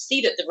and have the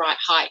seat at the right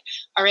height,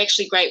 are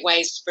actually great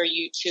ways for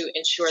you to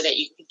ensure that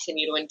you can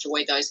continue to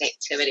enjoy those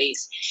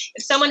activities.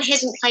 If someone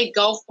hasn't played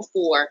golf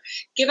before,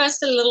 give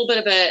us a little bit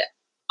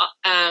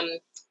of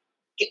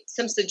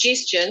some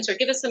suggestions or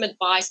give us some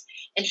advice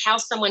on how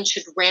someone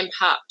should ramp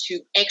up to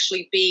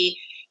actually be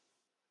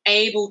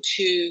able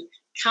to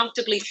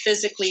comfortably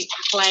physically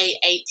play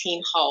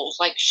 18 holes.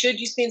 Like, should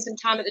you spend some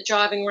time at the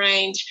driving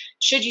range?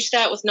 Should you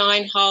start with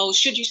 9 holes?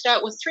 Should you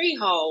start with 3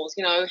 holes?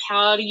 You know,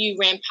 how do you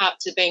ramp up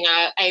to being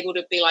able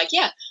to be like,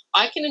 yeah,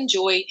 I can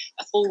enjoy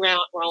a full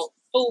round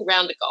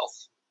of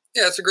golf?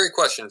 Yeah, that's a great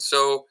question.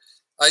 So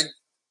I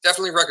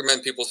definitely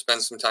recommend people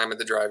spend some time at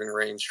the driving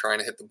range trying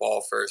to hit the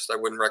ball first. I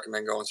wouldn't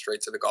recommend going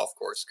straight to the golf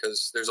course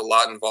because there's a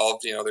lot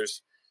involved. You know,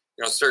 there's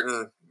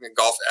certain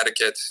golf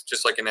etiquette,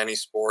 just like in any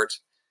sport.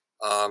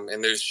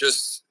 And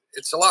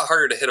it's a lot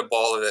harder to hit a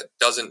ball that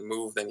doesn't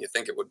move than you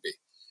think it would be.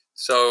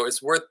 So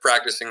it's worth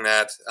practicing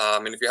that.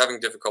 And if you're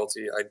having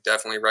difficulty, I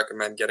definitely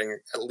recommend getting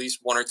at least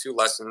 1 or 2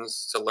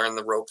 lessons to learn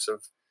the ropes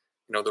of,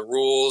 the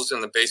rules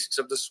and the basics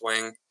of the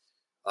swing.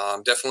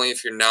 Definitely,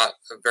 if you're not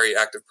a very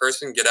active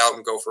person, get out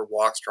and go for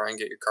walks. Try and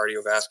get your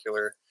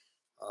cardiovascular,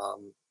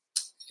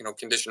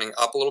 conditioning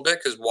up a little bit,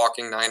 because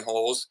walking 9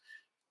 holes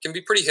can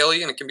be pretty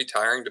hilly and it can be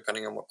tiring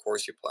depending on what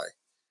course you play.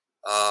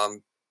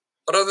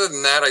 But other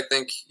than that, I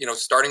think,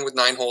 starting with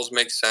 9 holes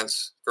makes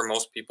sense for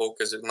most people,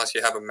 because unless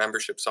you have a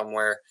membership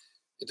somewhere,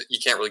 you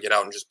can't really get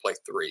out and just play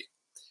 3.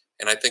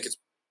 And I think it's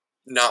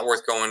not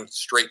worth going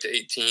straight to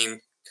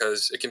 18,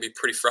 because it can be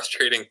pretty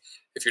frustrating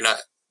if you're not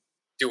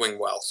doing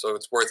well. So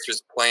it's worth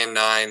just playing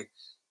 9,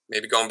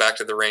 maybe going back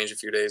to the range a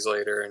few days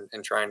later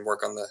and try and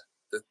work on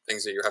the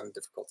things that you're having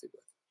difficulty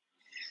with.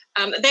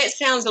 That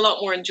sounds a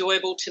lot more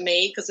enjoyable to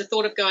me, because the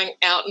thought of going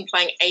out and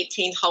playing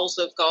 18 holes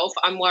of golf,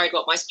 I'm worried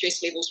what my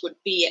stress levels would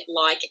be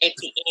like at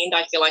the end.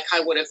 I feel like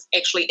I would have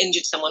actually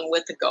injured someone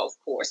with a golf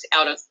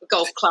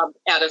club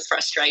out of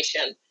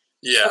frustration.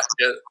 Yeah.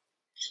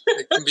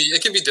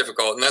 It can be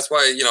difficult, and that's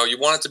why you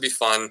want it to be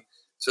fun.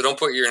 So don't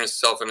put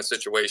yourself in a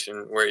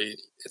situation where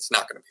it's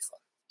not going to be fun.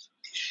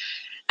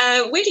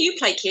 Where do you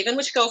play, Kevin?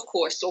 Which golf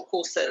course or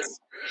courses?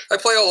 I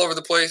play all over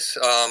the place,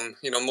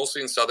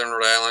 mostly in southern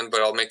Rhode Island,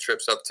 but I'll make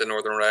trips up to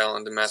northern Rhode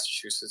Island and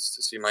Massachusetts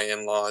to see my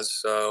in-laws.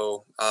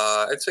 So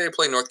I'd say I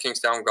play North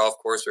Kingstown Golf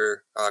Course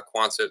or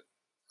Quonset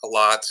a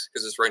lot,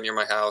 because it's right near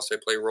my house. I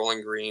play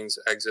Rolling Greens,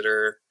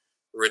 Exeter,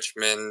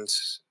 Richmond,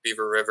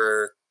 Beaver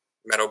River,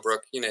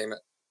 Meadowbrook, you name it.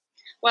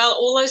 Well,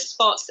 all those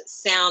spots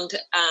sound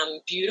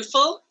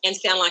beautiful and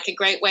sound like a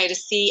great way to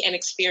see and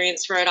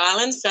experience Rhode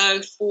Island.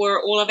 So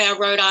for all of our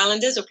Rhode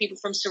Islanders or people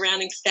from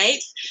surrounding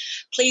states,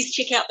 please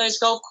check out those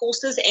golf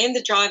courses and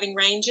the driving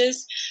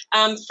ranges.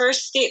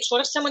 First steps,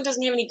 what if someone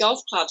doesn't have any golf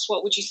clubs?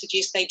 What would you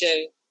suggest they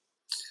do?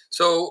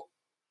 So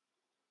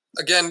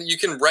again, you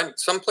can rent.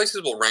 Some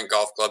places will rent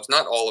golf clubs,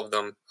 not all of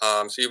them.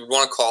 So you would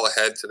want to call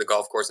ahead to the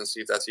golf course and see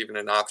if that's even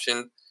an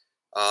option.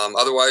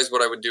 Otherwise,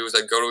 what I would do is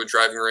I'd go to a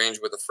driving range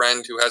with a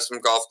friend who has some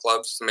golf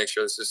clubs to make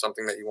sure this is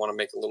something that you want to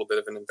make a little bit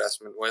of an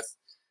investment with.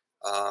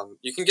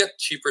 You can get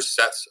cheaper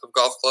sets of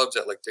golf clubs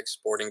at like Dick's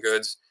Sporting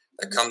Goods.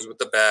 That comes with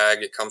the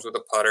bag. It comes with a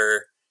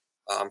putter.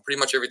 Pretty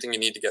much everything you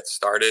need to get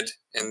started.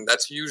 And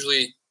that's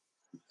usually,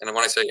 and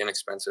when I say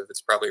inexpensive, it's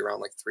probably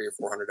around like $300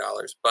 or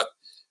 $400. But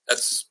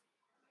that's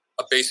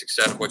a basic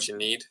set of what you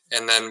need.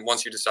 And then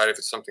once you decide if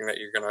it's something that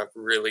you're going to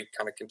really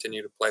kind of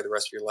continue to play the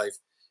rest of your life,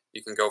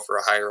 you can go for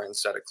a higher end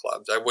set of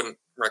clubs. I wouldn't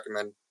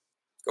recommend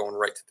going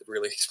right to the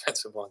really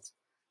expensive ones.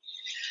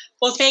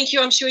 Well, thank you.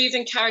 I'm sure you've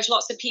encouraged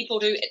lots of people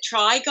to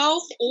try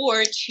golf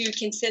or to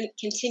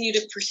continue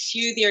to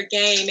pursue their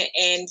game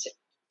and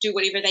do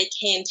whatever they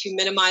can to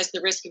minimize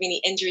the risk of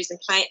any injuries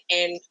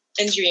and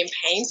injury and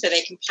pain, so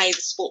they can play the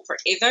sport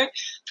forever.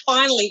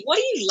 Finally, what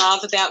do you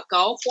love about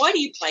golf? Why do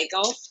you play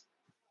golf?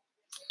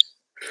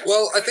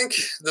 Well, I think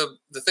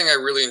the thing I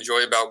really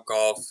enjoy about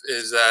golf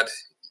is that,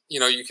 you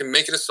know, you can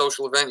make it a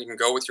social event. You can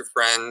go with your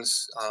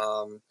friends.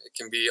 It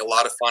can be a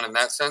lot of fun in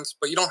that sense,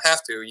 but you don't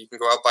have to. You can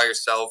go out by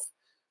yourself.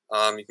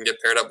 You can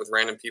get paired up with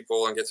random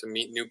people and get to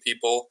meet new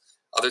people.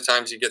 Other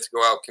times you get to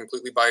go out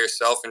completely by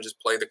yourself and just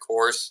play the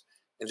course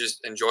and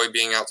just enjoy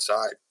being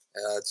outside.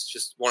 It's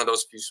just one of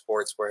those few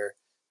sports where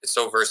it's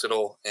so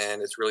versatile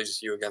and it's really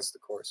just you against the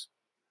course.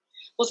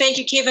 Well, thank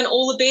you, Kevin.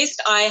 All the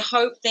best. I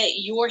hope that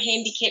your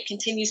handicap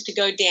continues to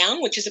go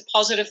down, which is a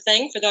positive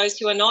thing for those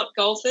who are not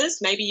golfers.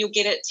 Maybe you'll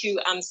get it to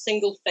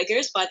single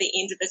figures by the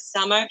end of the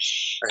summer.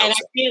 And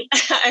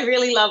I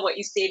really love what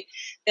you said,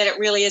 that it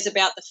really is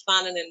about the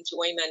fun and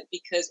enjoyment,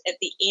 because at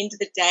the end of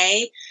the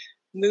day,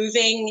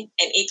 moving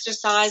and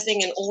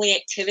exercising and all the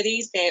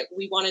activities that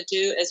we want to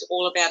do is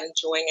all about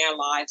enjoying our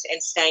lives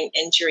and staying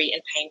injury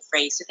and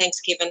pain-free. So thanks,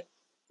 Kevin.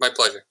 My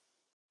pleasure.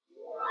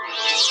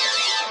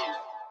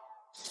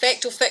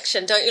 Fact or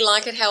fiction? Don't you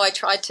like it how I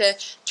tried to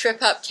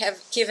trip up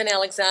Kevin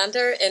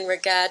Alexander in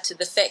regard to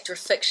the fact or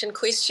fiction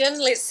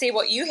question? Let's see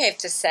what you have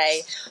to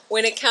say.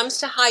 When it comes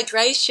to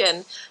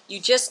hydration,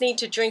 you just need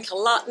to drink a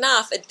lot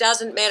enough. It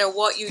doesn't matter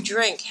what you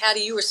drink. How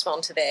do you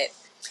respond to that?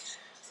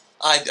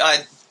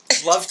 I'd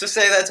love to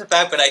say that's a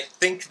fact, but I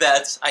think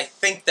that's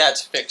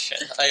fiction.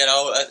 You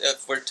know,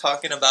 if we're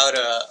talking about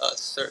a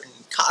certain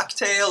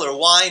cocktail or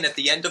wine at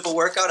the end of a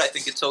workout, I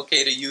think it's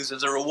okay to use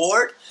as a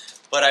reward.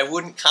 But I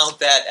wouldn't count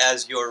that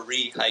as your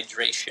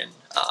rehydration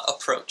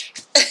approach.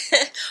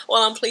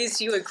 Well, I'm pleased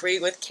you agree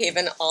with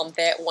Kevin on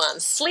that one.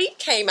 Sleep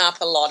came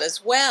up a lot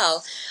as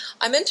well.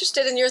 I'm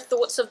interested in your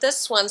thoughts of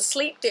this one,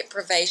 sleep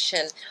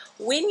deprivation.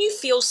 When you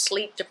feel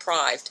sleep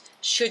deprived,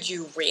 should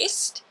you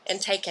rest and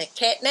take a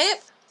cat nap,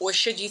 or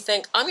should you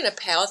think, I'm going to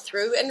power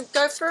through and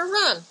go for a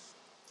run?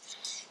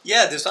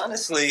 Yeah, there's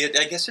honestly,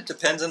 I guess it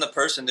depends on the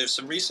person. There's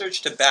some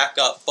research to back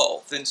up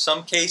both. In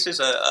some cases,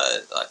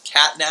 a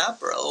cat nap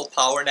or a little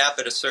power nap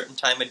at a certain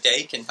time of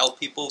day can help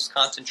people's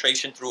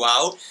concentration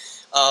throughout.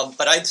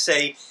 But I'd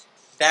say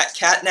that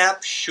cat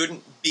nap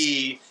shouldn't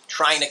be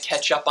trying to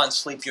catch up on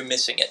sleep you're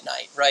missing at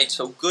night, right?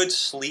 So good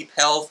sleep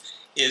health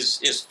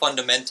is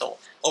fundamental.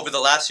 Over the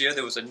last year,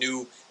 there was a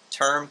new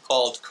term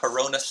called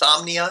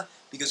Coronasomnia,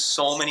 because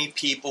so many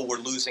people were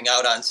losing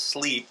out on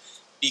sleep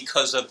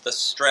because of the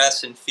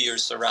stress and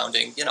fears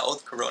surrounding, you know,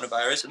 the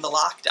coronavirus and the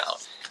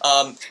lockdown.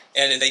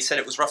 And they said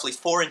it was roughly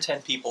 4 in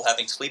 10 people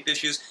having sleep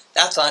issues.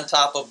 That's on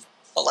top of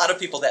a lot of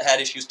people that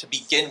had issues to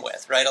begin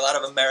with, right? A lot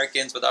of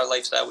Americans with our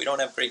lifestyle, we don't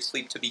have great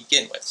sleep to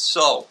begin with.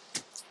 So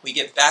we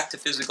get back to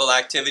physical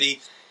activity.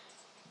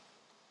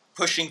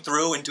 Pushing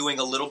through and doing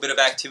a little bit of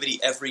activity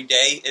every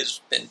day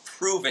has been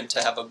proven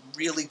to have a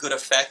really good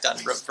effect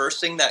on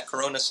reversing that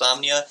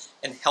coronasomnia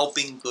and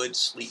helping good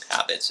sleep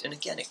habits. And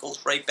again, it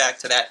goes right back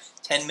to that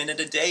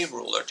 10-minute-a-day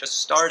rule, or just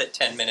start at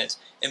 10 minutes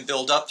and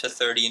build up to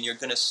 30, and you're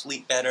going to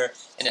sleep better,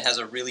 and it has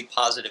a really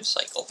positive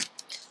cycle.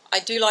 I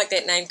do like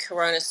that name,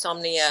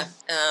 Coronasomnia.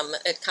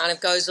 It kind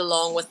of goes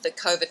along with the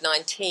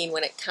COVID-19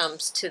 when it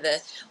comes to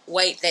the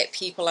weight that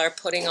people are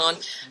putting on.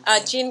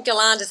 Jen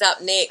Gallant is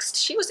up next.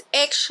 She was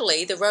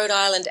actually the Rhode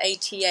Island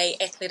ATA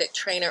Athletic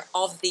Trainer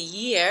of the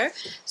Year,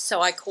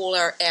 so I call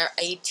her our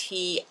AT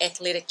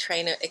Athletic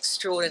Trainer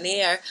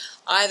Extraordinaire.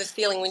 I have a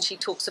feeling when she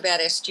talks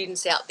about our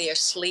students out there,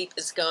 sleep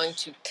is going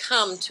to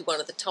come to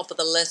one of the top of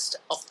the list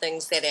of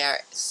things that our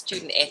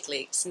student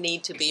athletes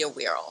need to be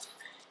aware of.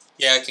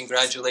 Yeah,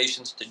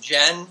 congratulations to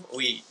Jen.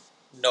 We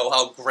know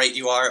how great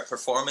you are at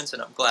performance,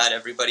 and I'm glad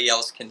everybody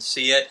else can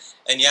see it.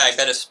 And yeah, I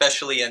bet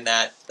especially in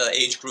the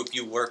age group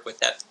you work with,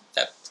 that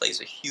plays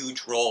a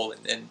huge role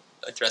in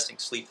addressing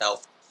sleep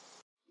health.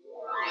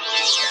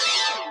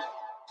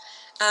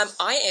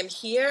 I am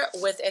here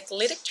with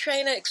athletic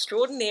trainer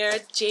extraordinaire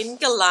Jen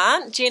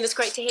Gallant. Jen, it's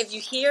great to have you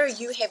here.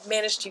 You have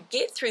managed to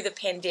get through the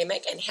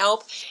pandemic and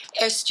help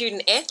our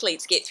student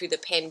athletes get through the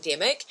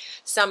pandemic.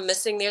 Some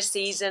missing their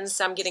seasons,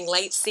 some getting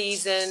late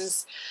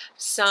seasons,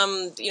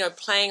 some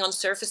playing on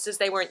surfaces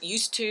they weren't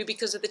used to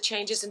because of the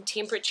changes in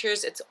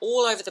temperatures. It's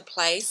all over the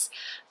place.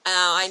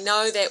 I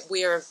know that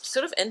we're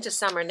sort of into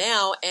summer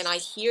now, and I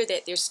hear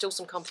that there's still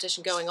some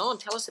competition going on.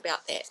 Tell us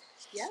about that.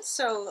 Yeah,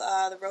 so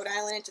the Rhode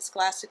Island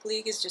Interscholastic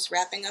League is just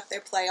wrapping up their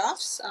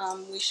playoffs.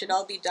 We should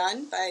all be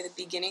done by the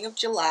beginning of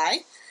July.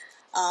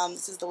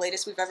 This is the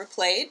latest we've ever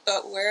played,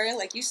 but we're,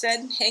 like you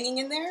said, hanging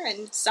in there,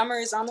 and summer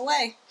is on the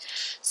way.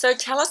 So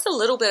tell us a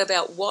little bit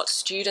about what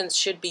students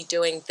should be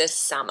doing this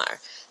summer.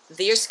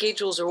 Their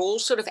schedules are all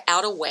sort of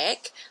out of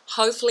whack.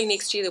 Hopefully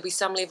next year there'll be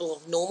some level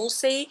of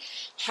normalcy.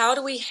 How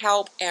do we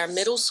help our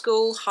middle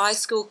school, high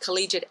school,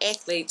 collegiate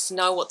athletes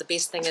know what the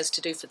best thing is to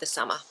do for the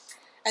summer?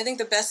 I think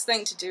the best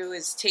thing to do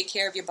is take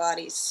care of your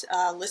bodies.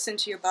 Listen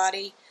to your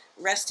body.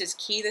 Rest is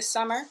key this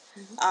summer.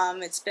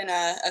 Mm-hmm. It's been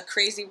a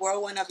crazy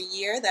whirlwind of a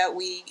year that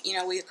we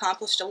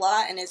accomplished a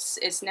lot, and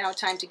it's now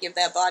time to give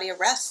that body a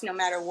rest no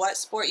matter what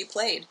sport you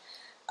played.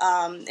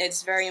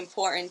 It's very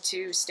important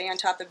to stay on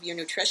top of your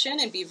nutrition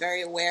and be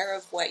very aware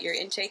of what you're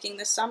intaking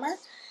this summer,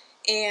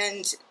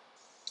 and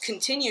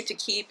continue to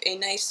keep a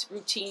nice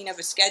routine of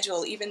a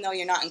schedule even though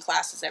you're not in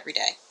classes every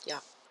day. Yeah.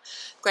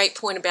 Great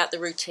point about the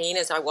routine.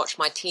 As I watch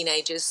my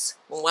teenagers,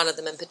 well, one of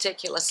them in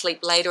particular,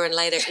 sleep later and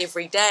later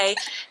every day,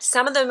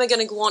 some of them are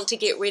going to want to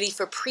get ready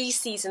for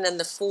pre-season in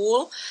the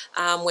fall,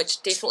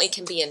 which definitely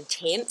can be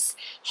intense.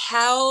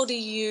 How do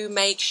you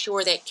make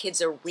sure that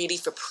kids are ready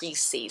for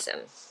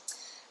pre-season?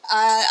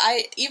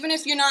 Even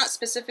if you're not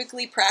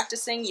specifically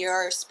practicing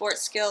your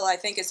sports skill, I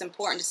think it's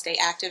important to stay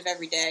active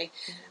every day.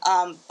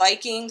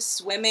 Biking,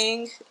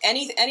 swimming,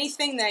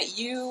 anything that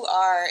you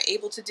are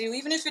able to do,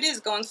 even if it is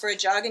going for a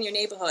jog in your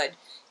neighborhood,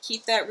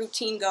 keep that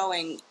routine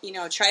going. You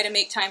know, try to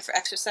make time for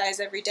exercise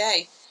every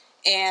day,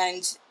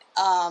 and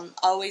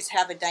always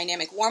have a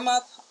dynamic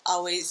warm-up.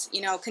 Always,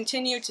 you know,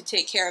 continue to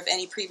take care of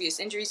any previous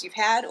injuries you've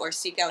had, or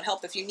seek out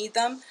help if you need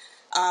them.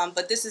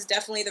 But this is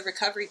definitely the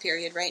recovery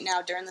period right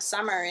now during the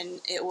summer, and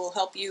it will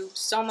help you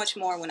so much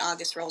more when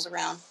August rolls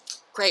around.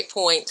 Great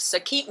point. So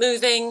keep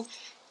moving,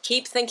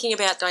 keep thinking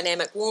about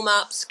dynamic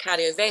warm-ups,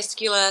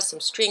 cardiovascular,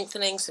 some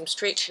strengthening, some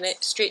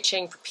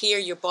stretching, prepare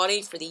your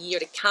body for the year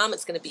to come.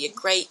 It's going to be a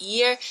great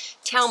year.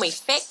 Tell me,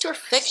 fact or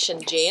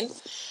fiction, Jen,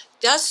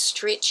 does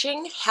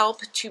stretching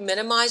help to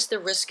minimize the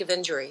risk of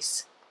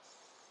injuries?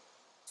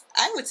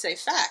 I would say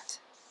fact.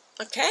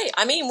 Okay,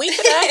 I mean, we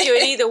could argue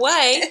it either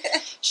way.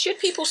 Should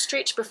people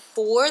stretch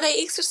before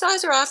they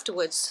exercise or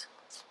afterwards?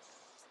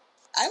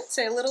 I would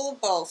say a little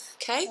of both.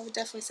 Okay. I would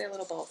definitely say a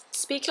little of both.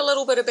 Speak a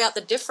little bit about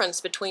the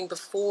difference between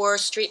before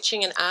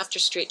stretching and after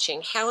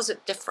stretching. How is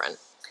it different?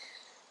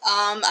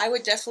 I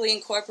would definitely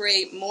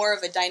incorporate more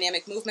of a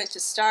dynamic movement to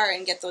start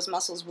and get those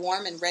muscles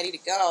warm and ready to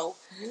go.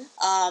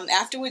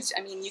 Afterwards,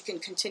 I mean, you can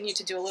continue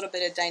to do a little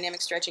bit of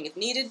dynamic stretching if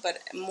needed, but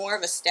more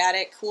of a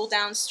static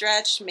cool-down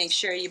stretch. Make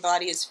sure your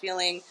body is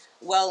feeling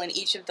well in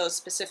each of those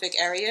specific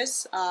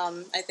areas.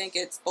 I think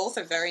both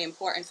are very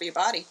important for your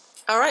body.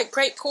 All right,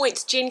 great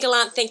points. Jen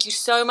Gallant, thank you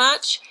so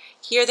much.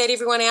 Hear that,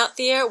 everyone out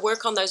there.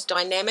 Work on those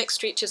dynamic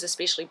stretches,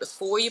 especially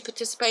before you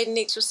participate in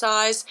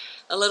exercise.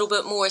 A little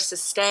bit more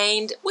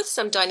sustained with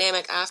some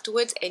dynamic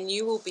afterwards, and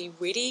you will be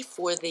ready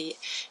for the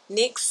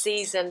next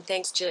season.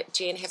 Thanks,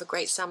 Jen. Have a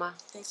great summer.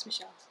 Thanks,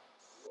 Michelle.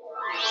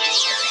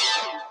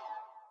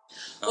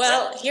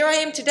 Well, here I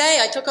am today.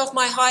 I took off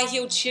my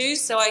high-heeled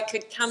shoes so I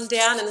could come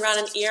down and run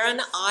an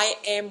errand. I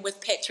am with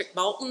Patrick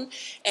Moulton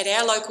at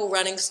our local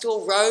running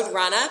store, Rhode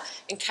Runner,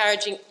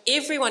 encouraging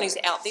everyone who's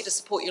out there to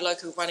support your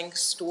local running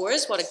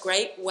stores. What a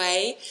great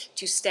way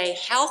to stay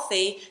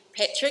healthy.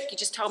 Patrick, you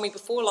just told me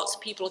before lots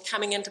of people are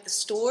coming into the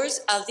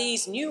stores. Are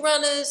these new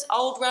runners,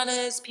 old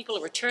runners, people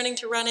are returning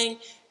to running?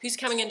 Who's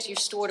coming into your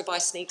store to buy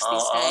sneaks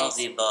these days? All of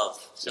the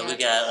above. So we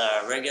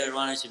got regular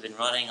runners who've been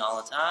running all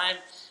the time.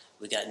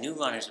 We got new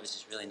runners, which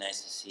is really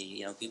nice to see.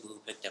 You know, people who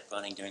picked up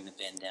running during the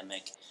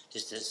pandemic,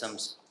 just as some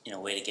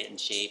way to get in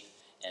shape,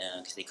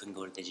 because they couldn't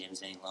go to the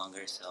gyms any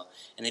longer. So,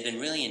 and they've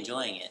been really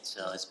enjoying it.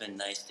 So it's been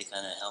nice to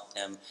kind of help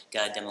them,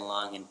 guide them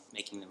along, and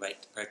making the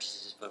right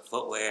purchases for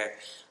footwear,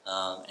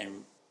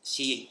 and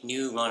see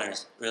new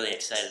runners really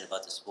excited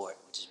about the sport,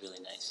 which is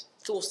really nice.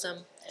 It's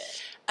awesome.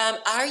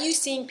 Are you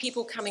seeing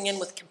people coming in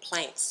with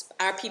complaints?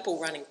 Are people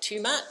running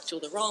too much or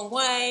the wrong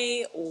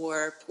way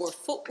or poor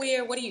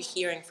footwear? What are you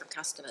hearing from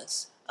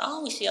customers?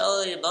 Oh, we see all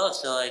of the above.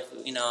 So, like,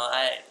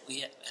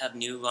 we have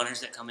new runners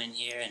that come in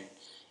here and,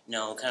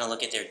 kind of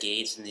look at their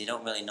gaits and they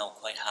don't really know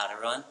quite how to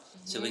run.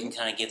 So we can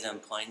kind of give them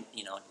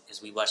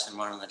because we watch them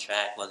run on the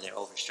track, whether they're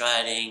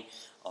overstriding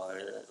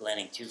or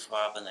landing too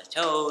far up on their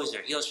toes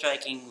or heel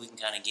striking. We can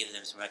kind of give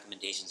them some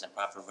recommendations on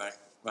proper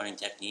running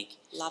technique.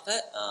 Love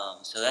it.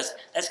 So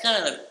that's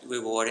kind of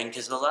rewarding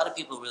because a lot of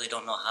people really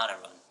don't know how to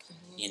run.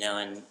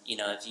 And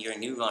if you're a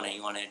new runner,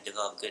 you want to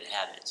develop good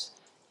habits,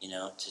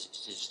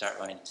 to start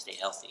running and stay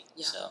healthy.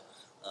 Yeah. So,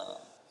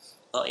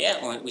 but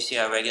yeah, we see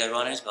our regular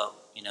runners, but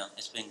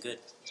it's been good.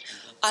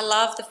 I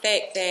love the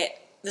fact that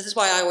this is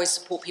why I always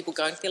support people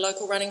going to their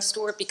local running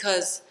store,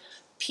 because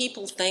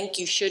people think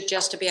you should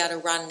just be able to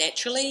run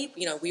naturally.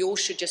 We all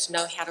should just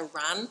know how to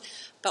run.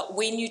 But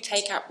when you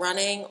take up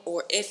running,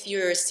 or if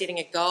you're setting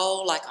a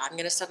goal, like I'm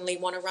going to suddenly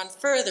want to run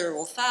further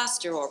or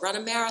faster or run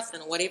a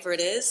marathon or whatever it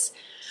is,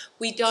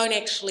 we don't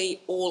actually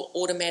all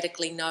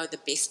automatically know the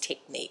best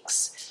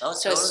techniques. Oh,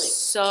 so totally. it's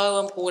so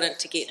important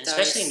to get and those.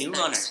 Especially new notes.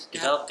 runners,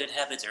 develop good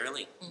habits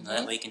early.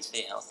 That way you can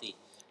stay healthy.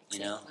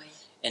 Exactly.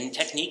 And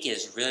technique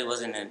really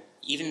wasn't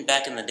even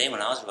back in the day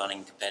when I was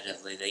running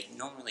competitively.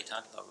 No one really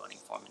talked about running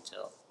form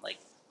until like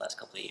last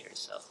couple of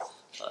years.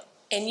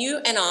 And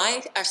you and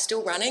I are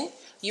still running.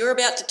 You're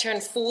about to turn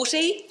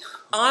 40.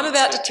 I'm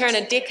about to turn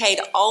a decade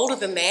older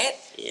than that.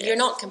 Yeah. You're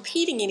not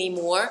competing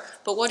anymore.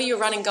 But what do your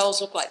running goals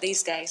look like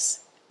these days?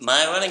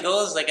 My running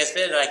goals, like I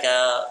said,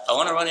 I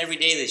want to run every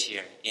day this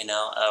year.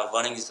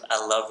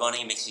 I love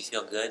running. It makes me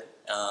feel good.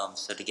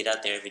 So to get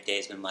out there every day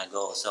has been my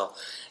goal. So,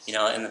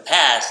 in the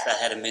past, I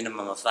had a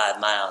minimum of 5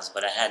 miles,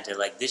 but I had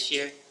to, this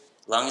year,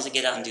 as long as I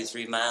get out and do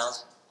 3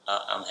 miles,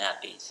 I'm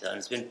happy. So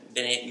it's been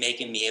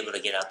making me able to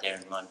get out there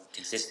and run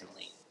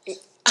consistently.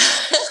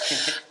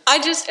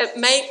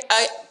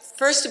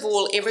 First of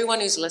all, everyone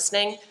who's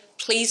listening,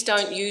 please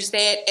don't use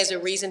that as a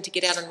reason to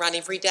get out and run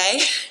every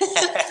day,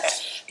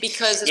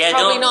 because it's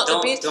probably not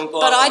the best.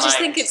 But I just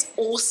think it's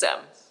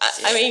awesome.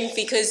 I mean,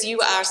 because you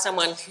are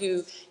someone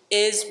who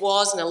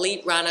was an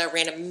elite runner,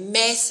 ran a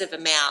massive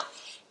amount,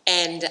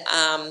 and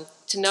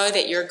to know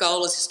that your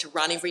goal is just to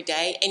run every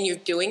day, and you're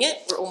doing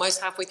it. We're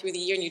almost halfway through the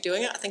year, and you're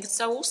doing it. I think it's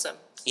so awesome.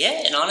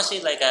 Yeah, and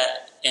honestly, like,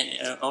 in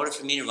order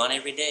for me to run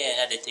every day, I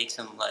had to take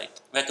some, like,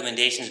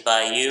 recommendations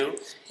by you.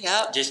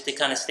 Yep. Just to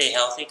kind of stay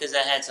healthy, because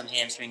I had some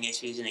hamstring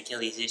issues and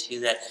Achilles issue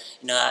that,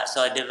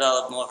 so I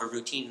developed more of a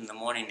routine in the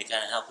morning to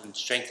kind of help them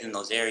strengthen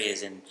those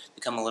areas and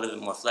become a little bit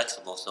more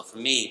flexible. So for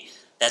me,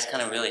 that's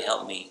kind of really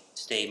helped me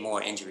stay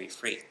more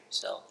injury-free.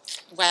 So.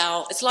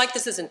 Wow, it's like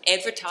this is an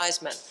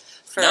advertisement.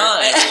 For, no,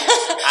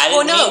 I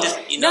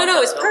didn't mean to,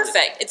 no, it's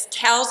perfect. It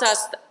tells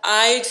us,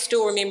 I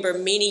still remember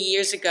many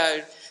years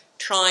ago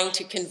trying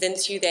to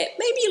convince you that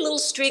maybe a little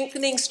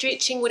strengthening,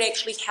 stretching would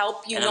actually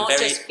help you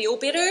just feel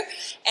better.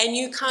 And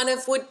you kind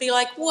of would be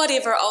like,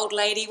 whatever, old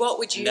lady, what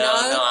would you know?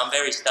 No, I'm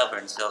very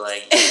stubborn. So,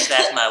 like, just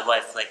ask my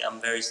wife. Like,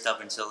 I'm very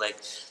stubborn. So, like,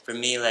 for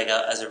me, like,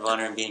 as a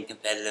runner and being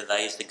competitive, I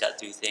used to gut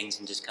through things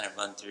and just kind of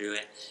run through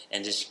it.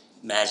 And just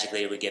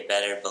magically it would get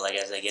better. But, like,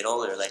 as I get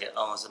older, like,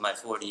 almost at my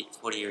 40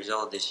 years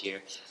old this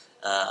year,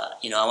 I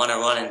want to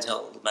run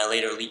until my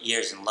later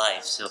years in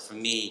life. So, for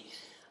me,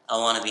 I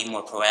want to be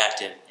more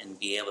proactive and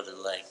be able to,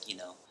 like,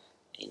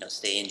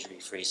 stay injury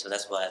free. So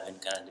that's why I've been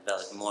kind of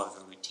developing more of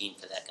a routine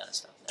for that kind of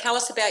stuff now. Tell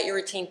us about your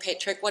routine,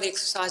 Patrick. What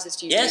exercises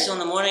do you do? Yeah, so in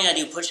the morning I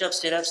do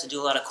push-ups, sit-ups, I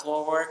do a lot of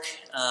core work,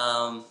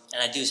 and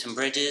I do some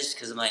bridges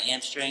because of my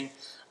hamstring.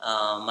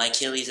 My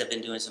Achilles, I've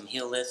been doing some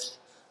heel lifts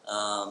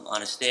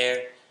on a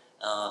stair.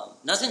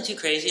 Nothing too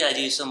crazy. I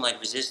do some, like,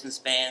 resistance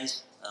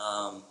bands,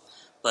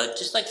 but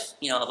just, like,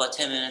 about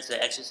 10 minutes of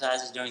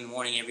exercises during the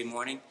morning every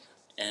morning.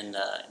 And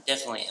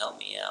definitely helped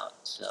me out.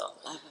 So,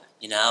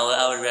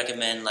 I would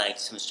recommend, like,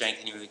 some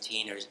strengthening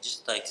routine or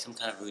just, like, some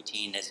kind of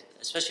routine,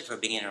 especially for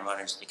beginner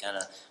runners, to kind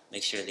of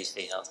make sure they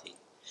stay healthy.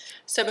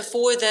 So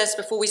before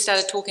we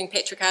started talking,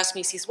 Patrick asked me,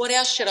 he says, what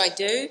else should I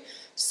do?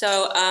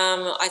 So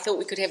I thought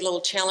we could have a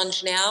little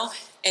challenge now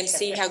and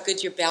see how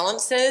good your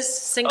balance is.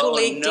 Single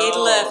leg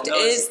deadlift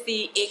is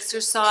the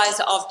exercise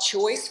of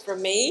choice for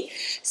me.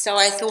 So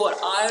I thought,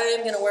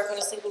 I'm going to work on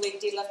a single leg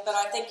deadlift, but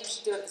I think you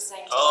should do it at the same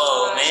time.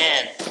 Oh,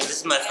 man. This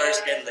is my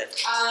first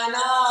deadlift. I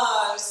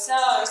know.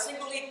 So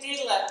single leg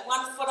deadlift,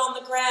 1 foot on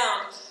the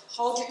ground.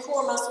 Hold your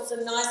core muscles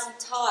in nice and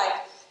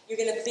tight. You're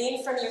going to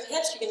bend from your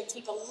hips. You're going to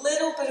keep a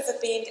little bit of a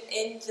bend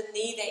in the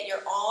knee that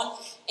you're on,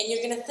 and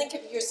you're going to think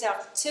of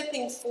yourself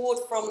tipping forward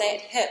from that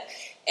hip.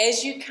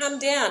 As you come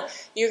down,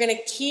 you're going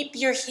to keep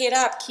your head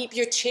up, keep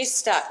your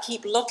chest up,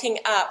 keep looking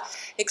up.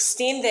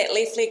 Extend that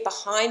left leg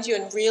behind you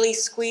and really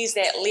squeeze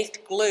that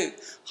left glute.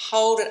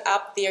 Hold it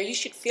up there. You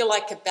should feel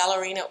like a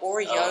ballerina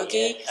or a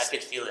yogi. Yeah, I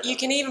could feel it. You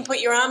can even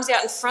put your arms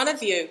out in front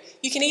of you.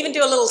 You can even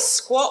do a little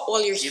squat while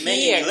you're here. You're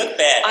making me look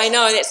bad. I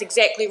know, that's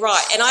exactly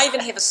right. And I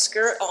even have a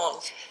skirt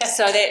on.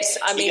 So that's,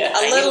 a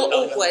little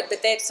awkward,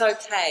 but that's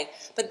okay.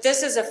 But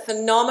this is a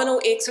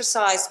phenomenal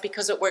exercise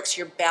because it works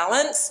your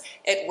balance,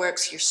 it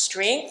works your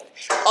strength,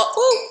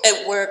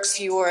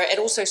 it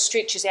also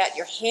stretches out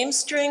your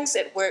hamstrings,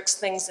 it works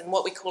things in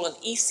what we call an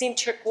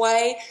eccentric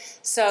way.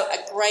 So a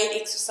great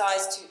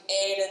exercise to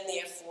add in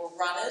there for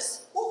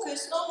runners,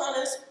 walkers,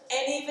 non-runners,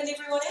 and even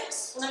everyone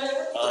else.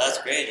 Oh, that's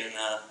great, and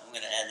I'm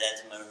going to add that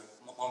to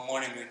my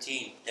morning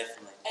routine,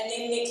 definitely. And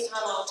then next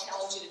time I'll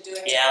challenge you to do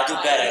it. Yeah, I'll do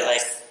better.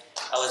 Like,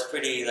 I was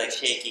pretty, like,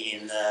 shaky,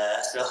 and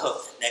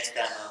so next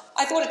time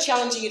I thought of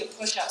challenging you to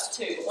push-ups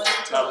too.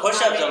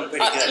 Push-ups I'm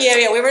pretty good.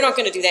 Yeah, we're not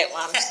going to do that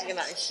one.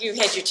 You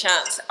had your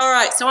chance. All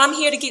right, so I'm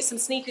here to get some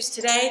sneakers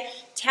today.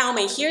 Tell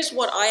me, here's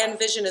what I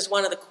envision as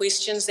one of the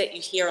questions that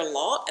you hear a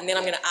lot, and then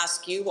I'm going to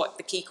ask you what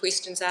the key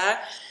questions are.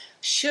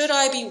 Should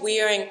I be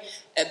wearing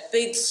a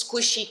big,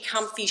 squishy,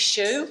 comfy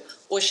shoe,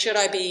 or should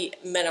I be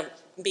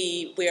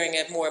wearing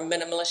a more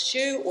minimalist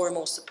shoe or a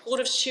more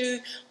supportive shoe?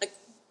 Like,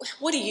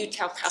 what do you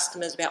tell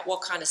customers about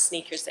what kind of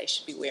sneakers they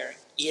should be wearing?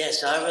 Yeah,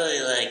 so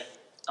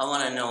I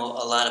want to know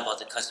a lot about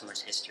the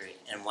customer's history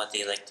and what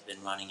they like to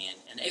been running in.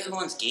 And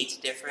everyone's gait's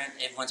different,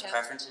 everyone's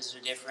preferences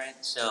are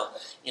different. So,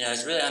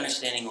 it's really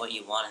understanding what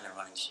you want in a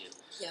running shoe.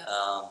 Yeah.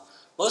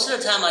 Most of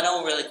the time I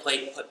don't really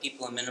quite put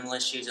people in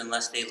minimalist shoes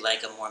unless they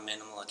like a more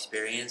minimal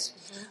experience.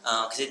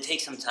 Because it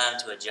takes some time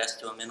to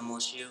adjust to a minimal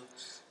shoe.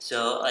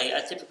 So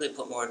I typically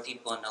put more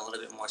people in a little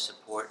bit more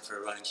support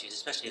for running shoes,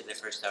 especially if they're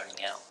first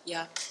starting out.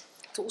 Yeah.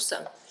 It's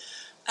awesome.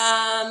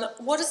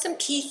 What are some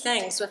key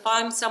things if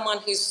I'm someone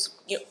who's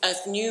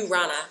a new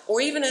runner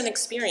or even an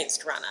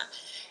experienced runner?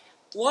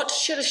 What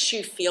should a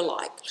shoe feel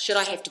like? Should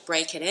I have to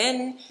break it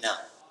in? No.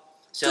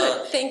 So,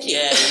 good, thank you.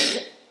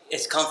 Yeah,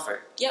 it's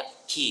comfort. Yep.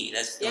 Key.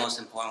 That's the most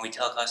important. We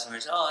tell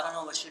customers, I don't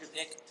know what shoe to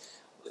pick.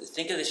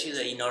 Think of the shoe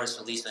that you notice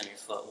the least on your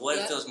foot.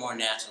 What feels more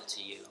natural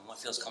to you and what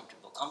feels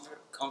comfortable?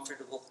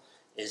 Comfortable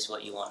is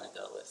what you want to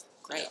go with.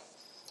 Great.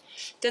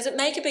 Does it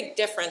make a big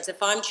difference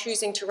if I'm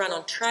choosing to run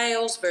on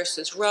trails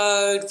versus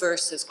road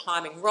versus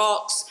climbing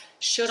rocks?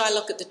 Should I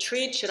look at the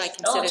tread? Should I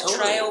consider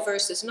trail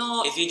versus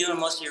not? If you're doing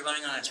most of your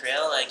running on a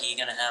trail, like you're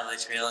going to have a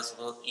trail,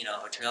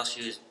 a trail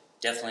shoes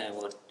definitely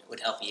would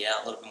help you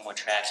out, a little bit more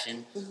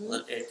traction.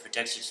 It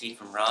protects your feet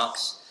from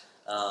rocks.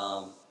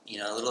 you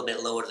know, a little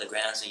bit lower to the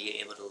ground, so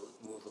you're able to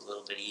move a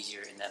little bit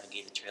easier and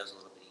navigate the trails a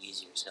little bit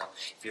easier. So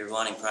if you're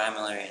running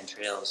primarily in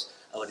trails,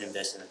 I would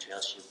invest in a trail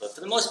shoe. But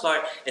for the most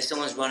part, if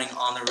someone's running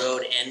on the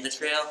road and the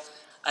trail,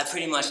 I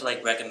pretty much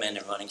like recommend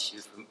a running shoe,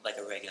 for, like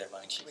a regular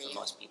running shoe for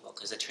most people,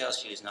 because a trail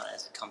shoe is not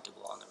as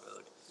comfortable on the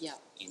road. Yeah,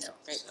 you know.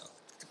 right. So.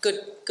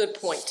 Good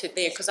point to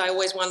there, because I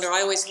always wonder,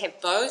 I always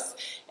have both,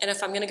 and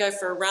if I'm going to go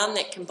for a run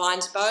that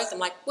combines both, I'm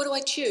like, what do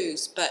I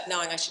choose? But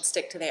knowing I should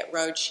stick to that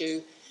road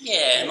shoe.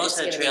 Yeah, and most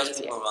of the trails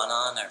people run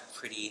on are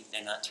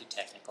they're not too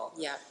technical.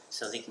 Yeah.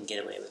 So they can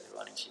get away with a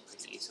running shoe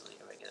pretty easily,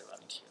 a regular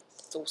running shoe.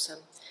 That's awesome.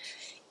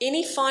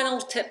 Any final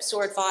tips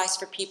or advice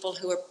for people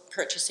who are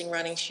purchasing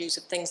running shoes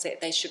of things that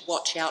they should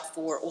watch out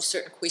for, or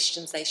certain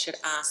questions they should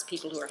ask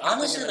people who are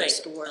helping them in the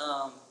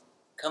store?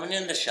 Coming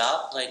in the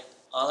shop, like,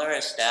 all of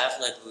our staff,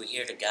 like, we're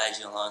here to guide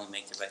you along and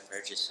make the right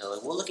purchase. So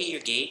like, we'll look at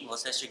your gait, we'll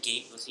assess your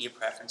gait, we'll see your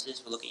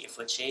preferences, we'll look at your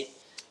foot shape,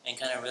 and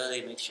kind of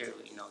really make sure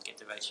we, get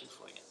the right shoe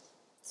for you.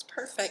 It's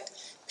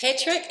perfect.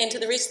 Patrick, and to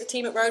the rest of the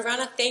team at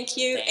Roadrunner, thank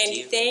you.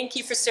 Thank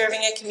you for serving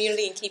our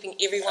community and keeping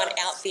everyone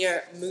out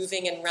there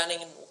moving and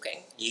running and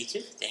walking. You too.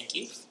 Thank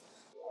you.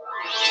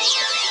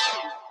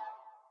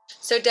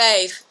 So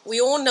Dave, we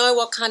all know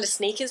what kind of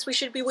sneakers we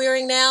should be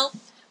wearing now.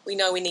 We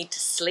know we need to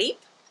sleep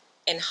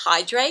and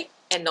hydrate,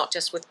 and not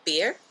just with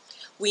beer.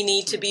 We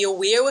need to be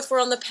aware, if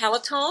we're on the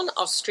Peloton,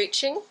 of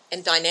stretching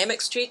and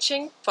dynamic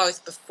stretching,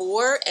 both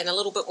before and a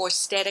little bit more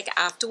static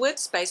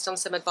afterwards, based on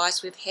some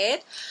advice we've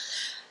had.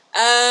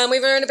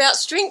 We've learned about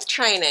strength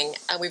training,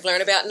 and we've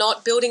learned about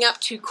not building up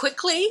too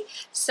quickly.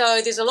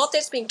 So there's a lot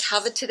that's been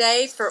covered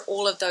today for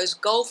all of those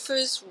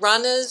golfers,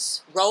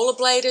 runners,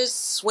 rollerbladers,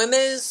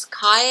 swimmers,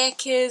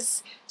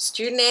 kayakers,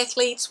 student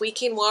athletes,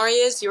 weekend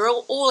warriors. You're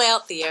all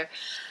out there.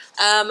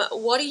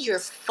 What are your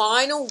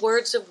final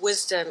words of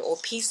wisdom or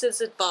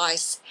pieces of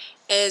advice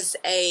as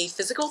a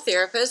physical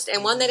therapist,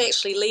 and one that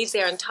actually leads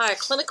our entire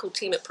clinical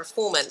team at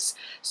Performance?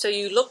 So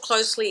you look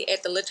closely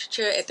at the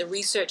literature, at the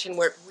research, and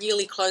work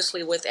really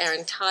closely with our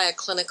entire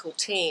clinical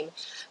team.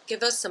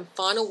 Give us some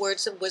final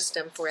words of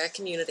wisdom for our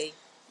community.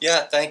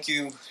 Yeah, thank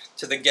you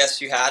to the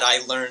guests you had.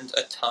 I learned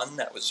a ton.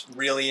 That was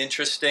really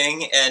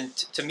interesting. And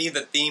to me,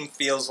 the theme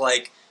feels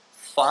like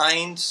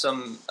find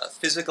some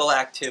physical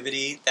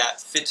activity that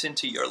fits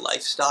into your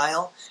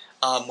lifestyle,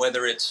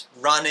 whether it's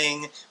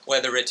running,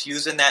 whether it's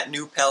using that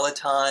new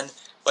Peloton.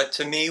 But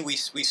to me, we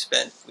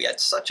had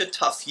such a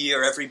tough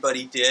year,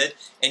 everybody did,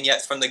 and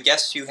yet from the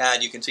guests you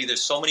had, you can see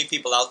there's so many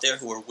people out there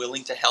who are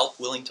willing to help,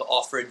 willing to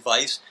offer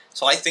advice.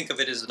 So I think of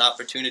it as an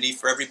opportunity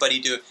for everybody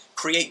to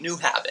create new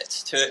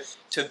habits,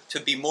 to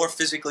be more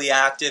physically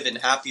active and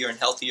happier and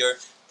healthier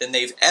than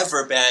they've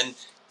ever been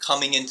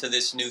coming into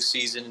this new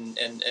season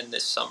and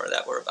this summer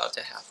that we're about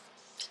to have.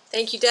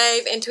 Thank you,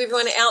 Dave. And to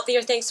everyone out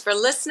there, thanks for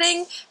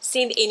listening.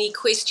 Send any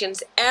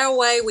questions our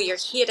way. We are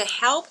here to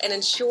help and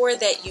ensure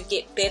that you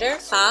get better,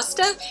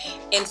 faster,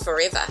 and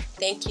forever.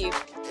 Thank you.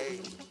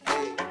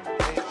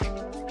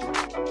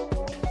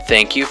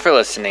 Thank you for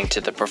listening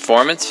to the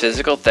Performance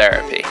Physical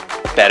Therapy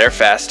Better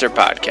Faster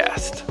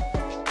podcast.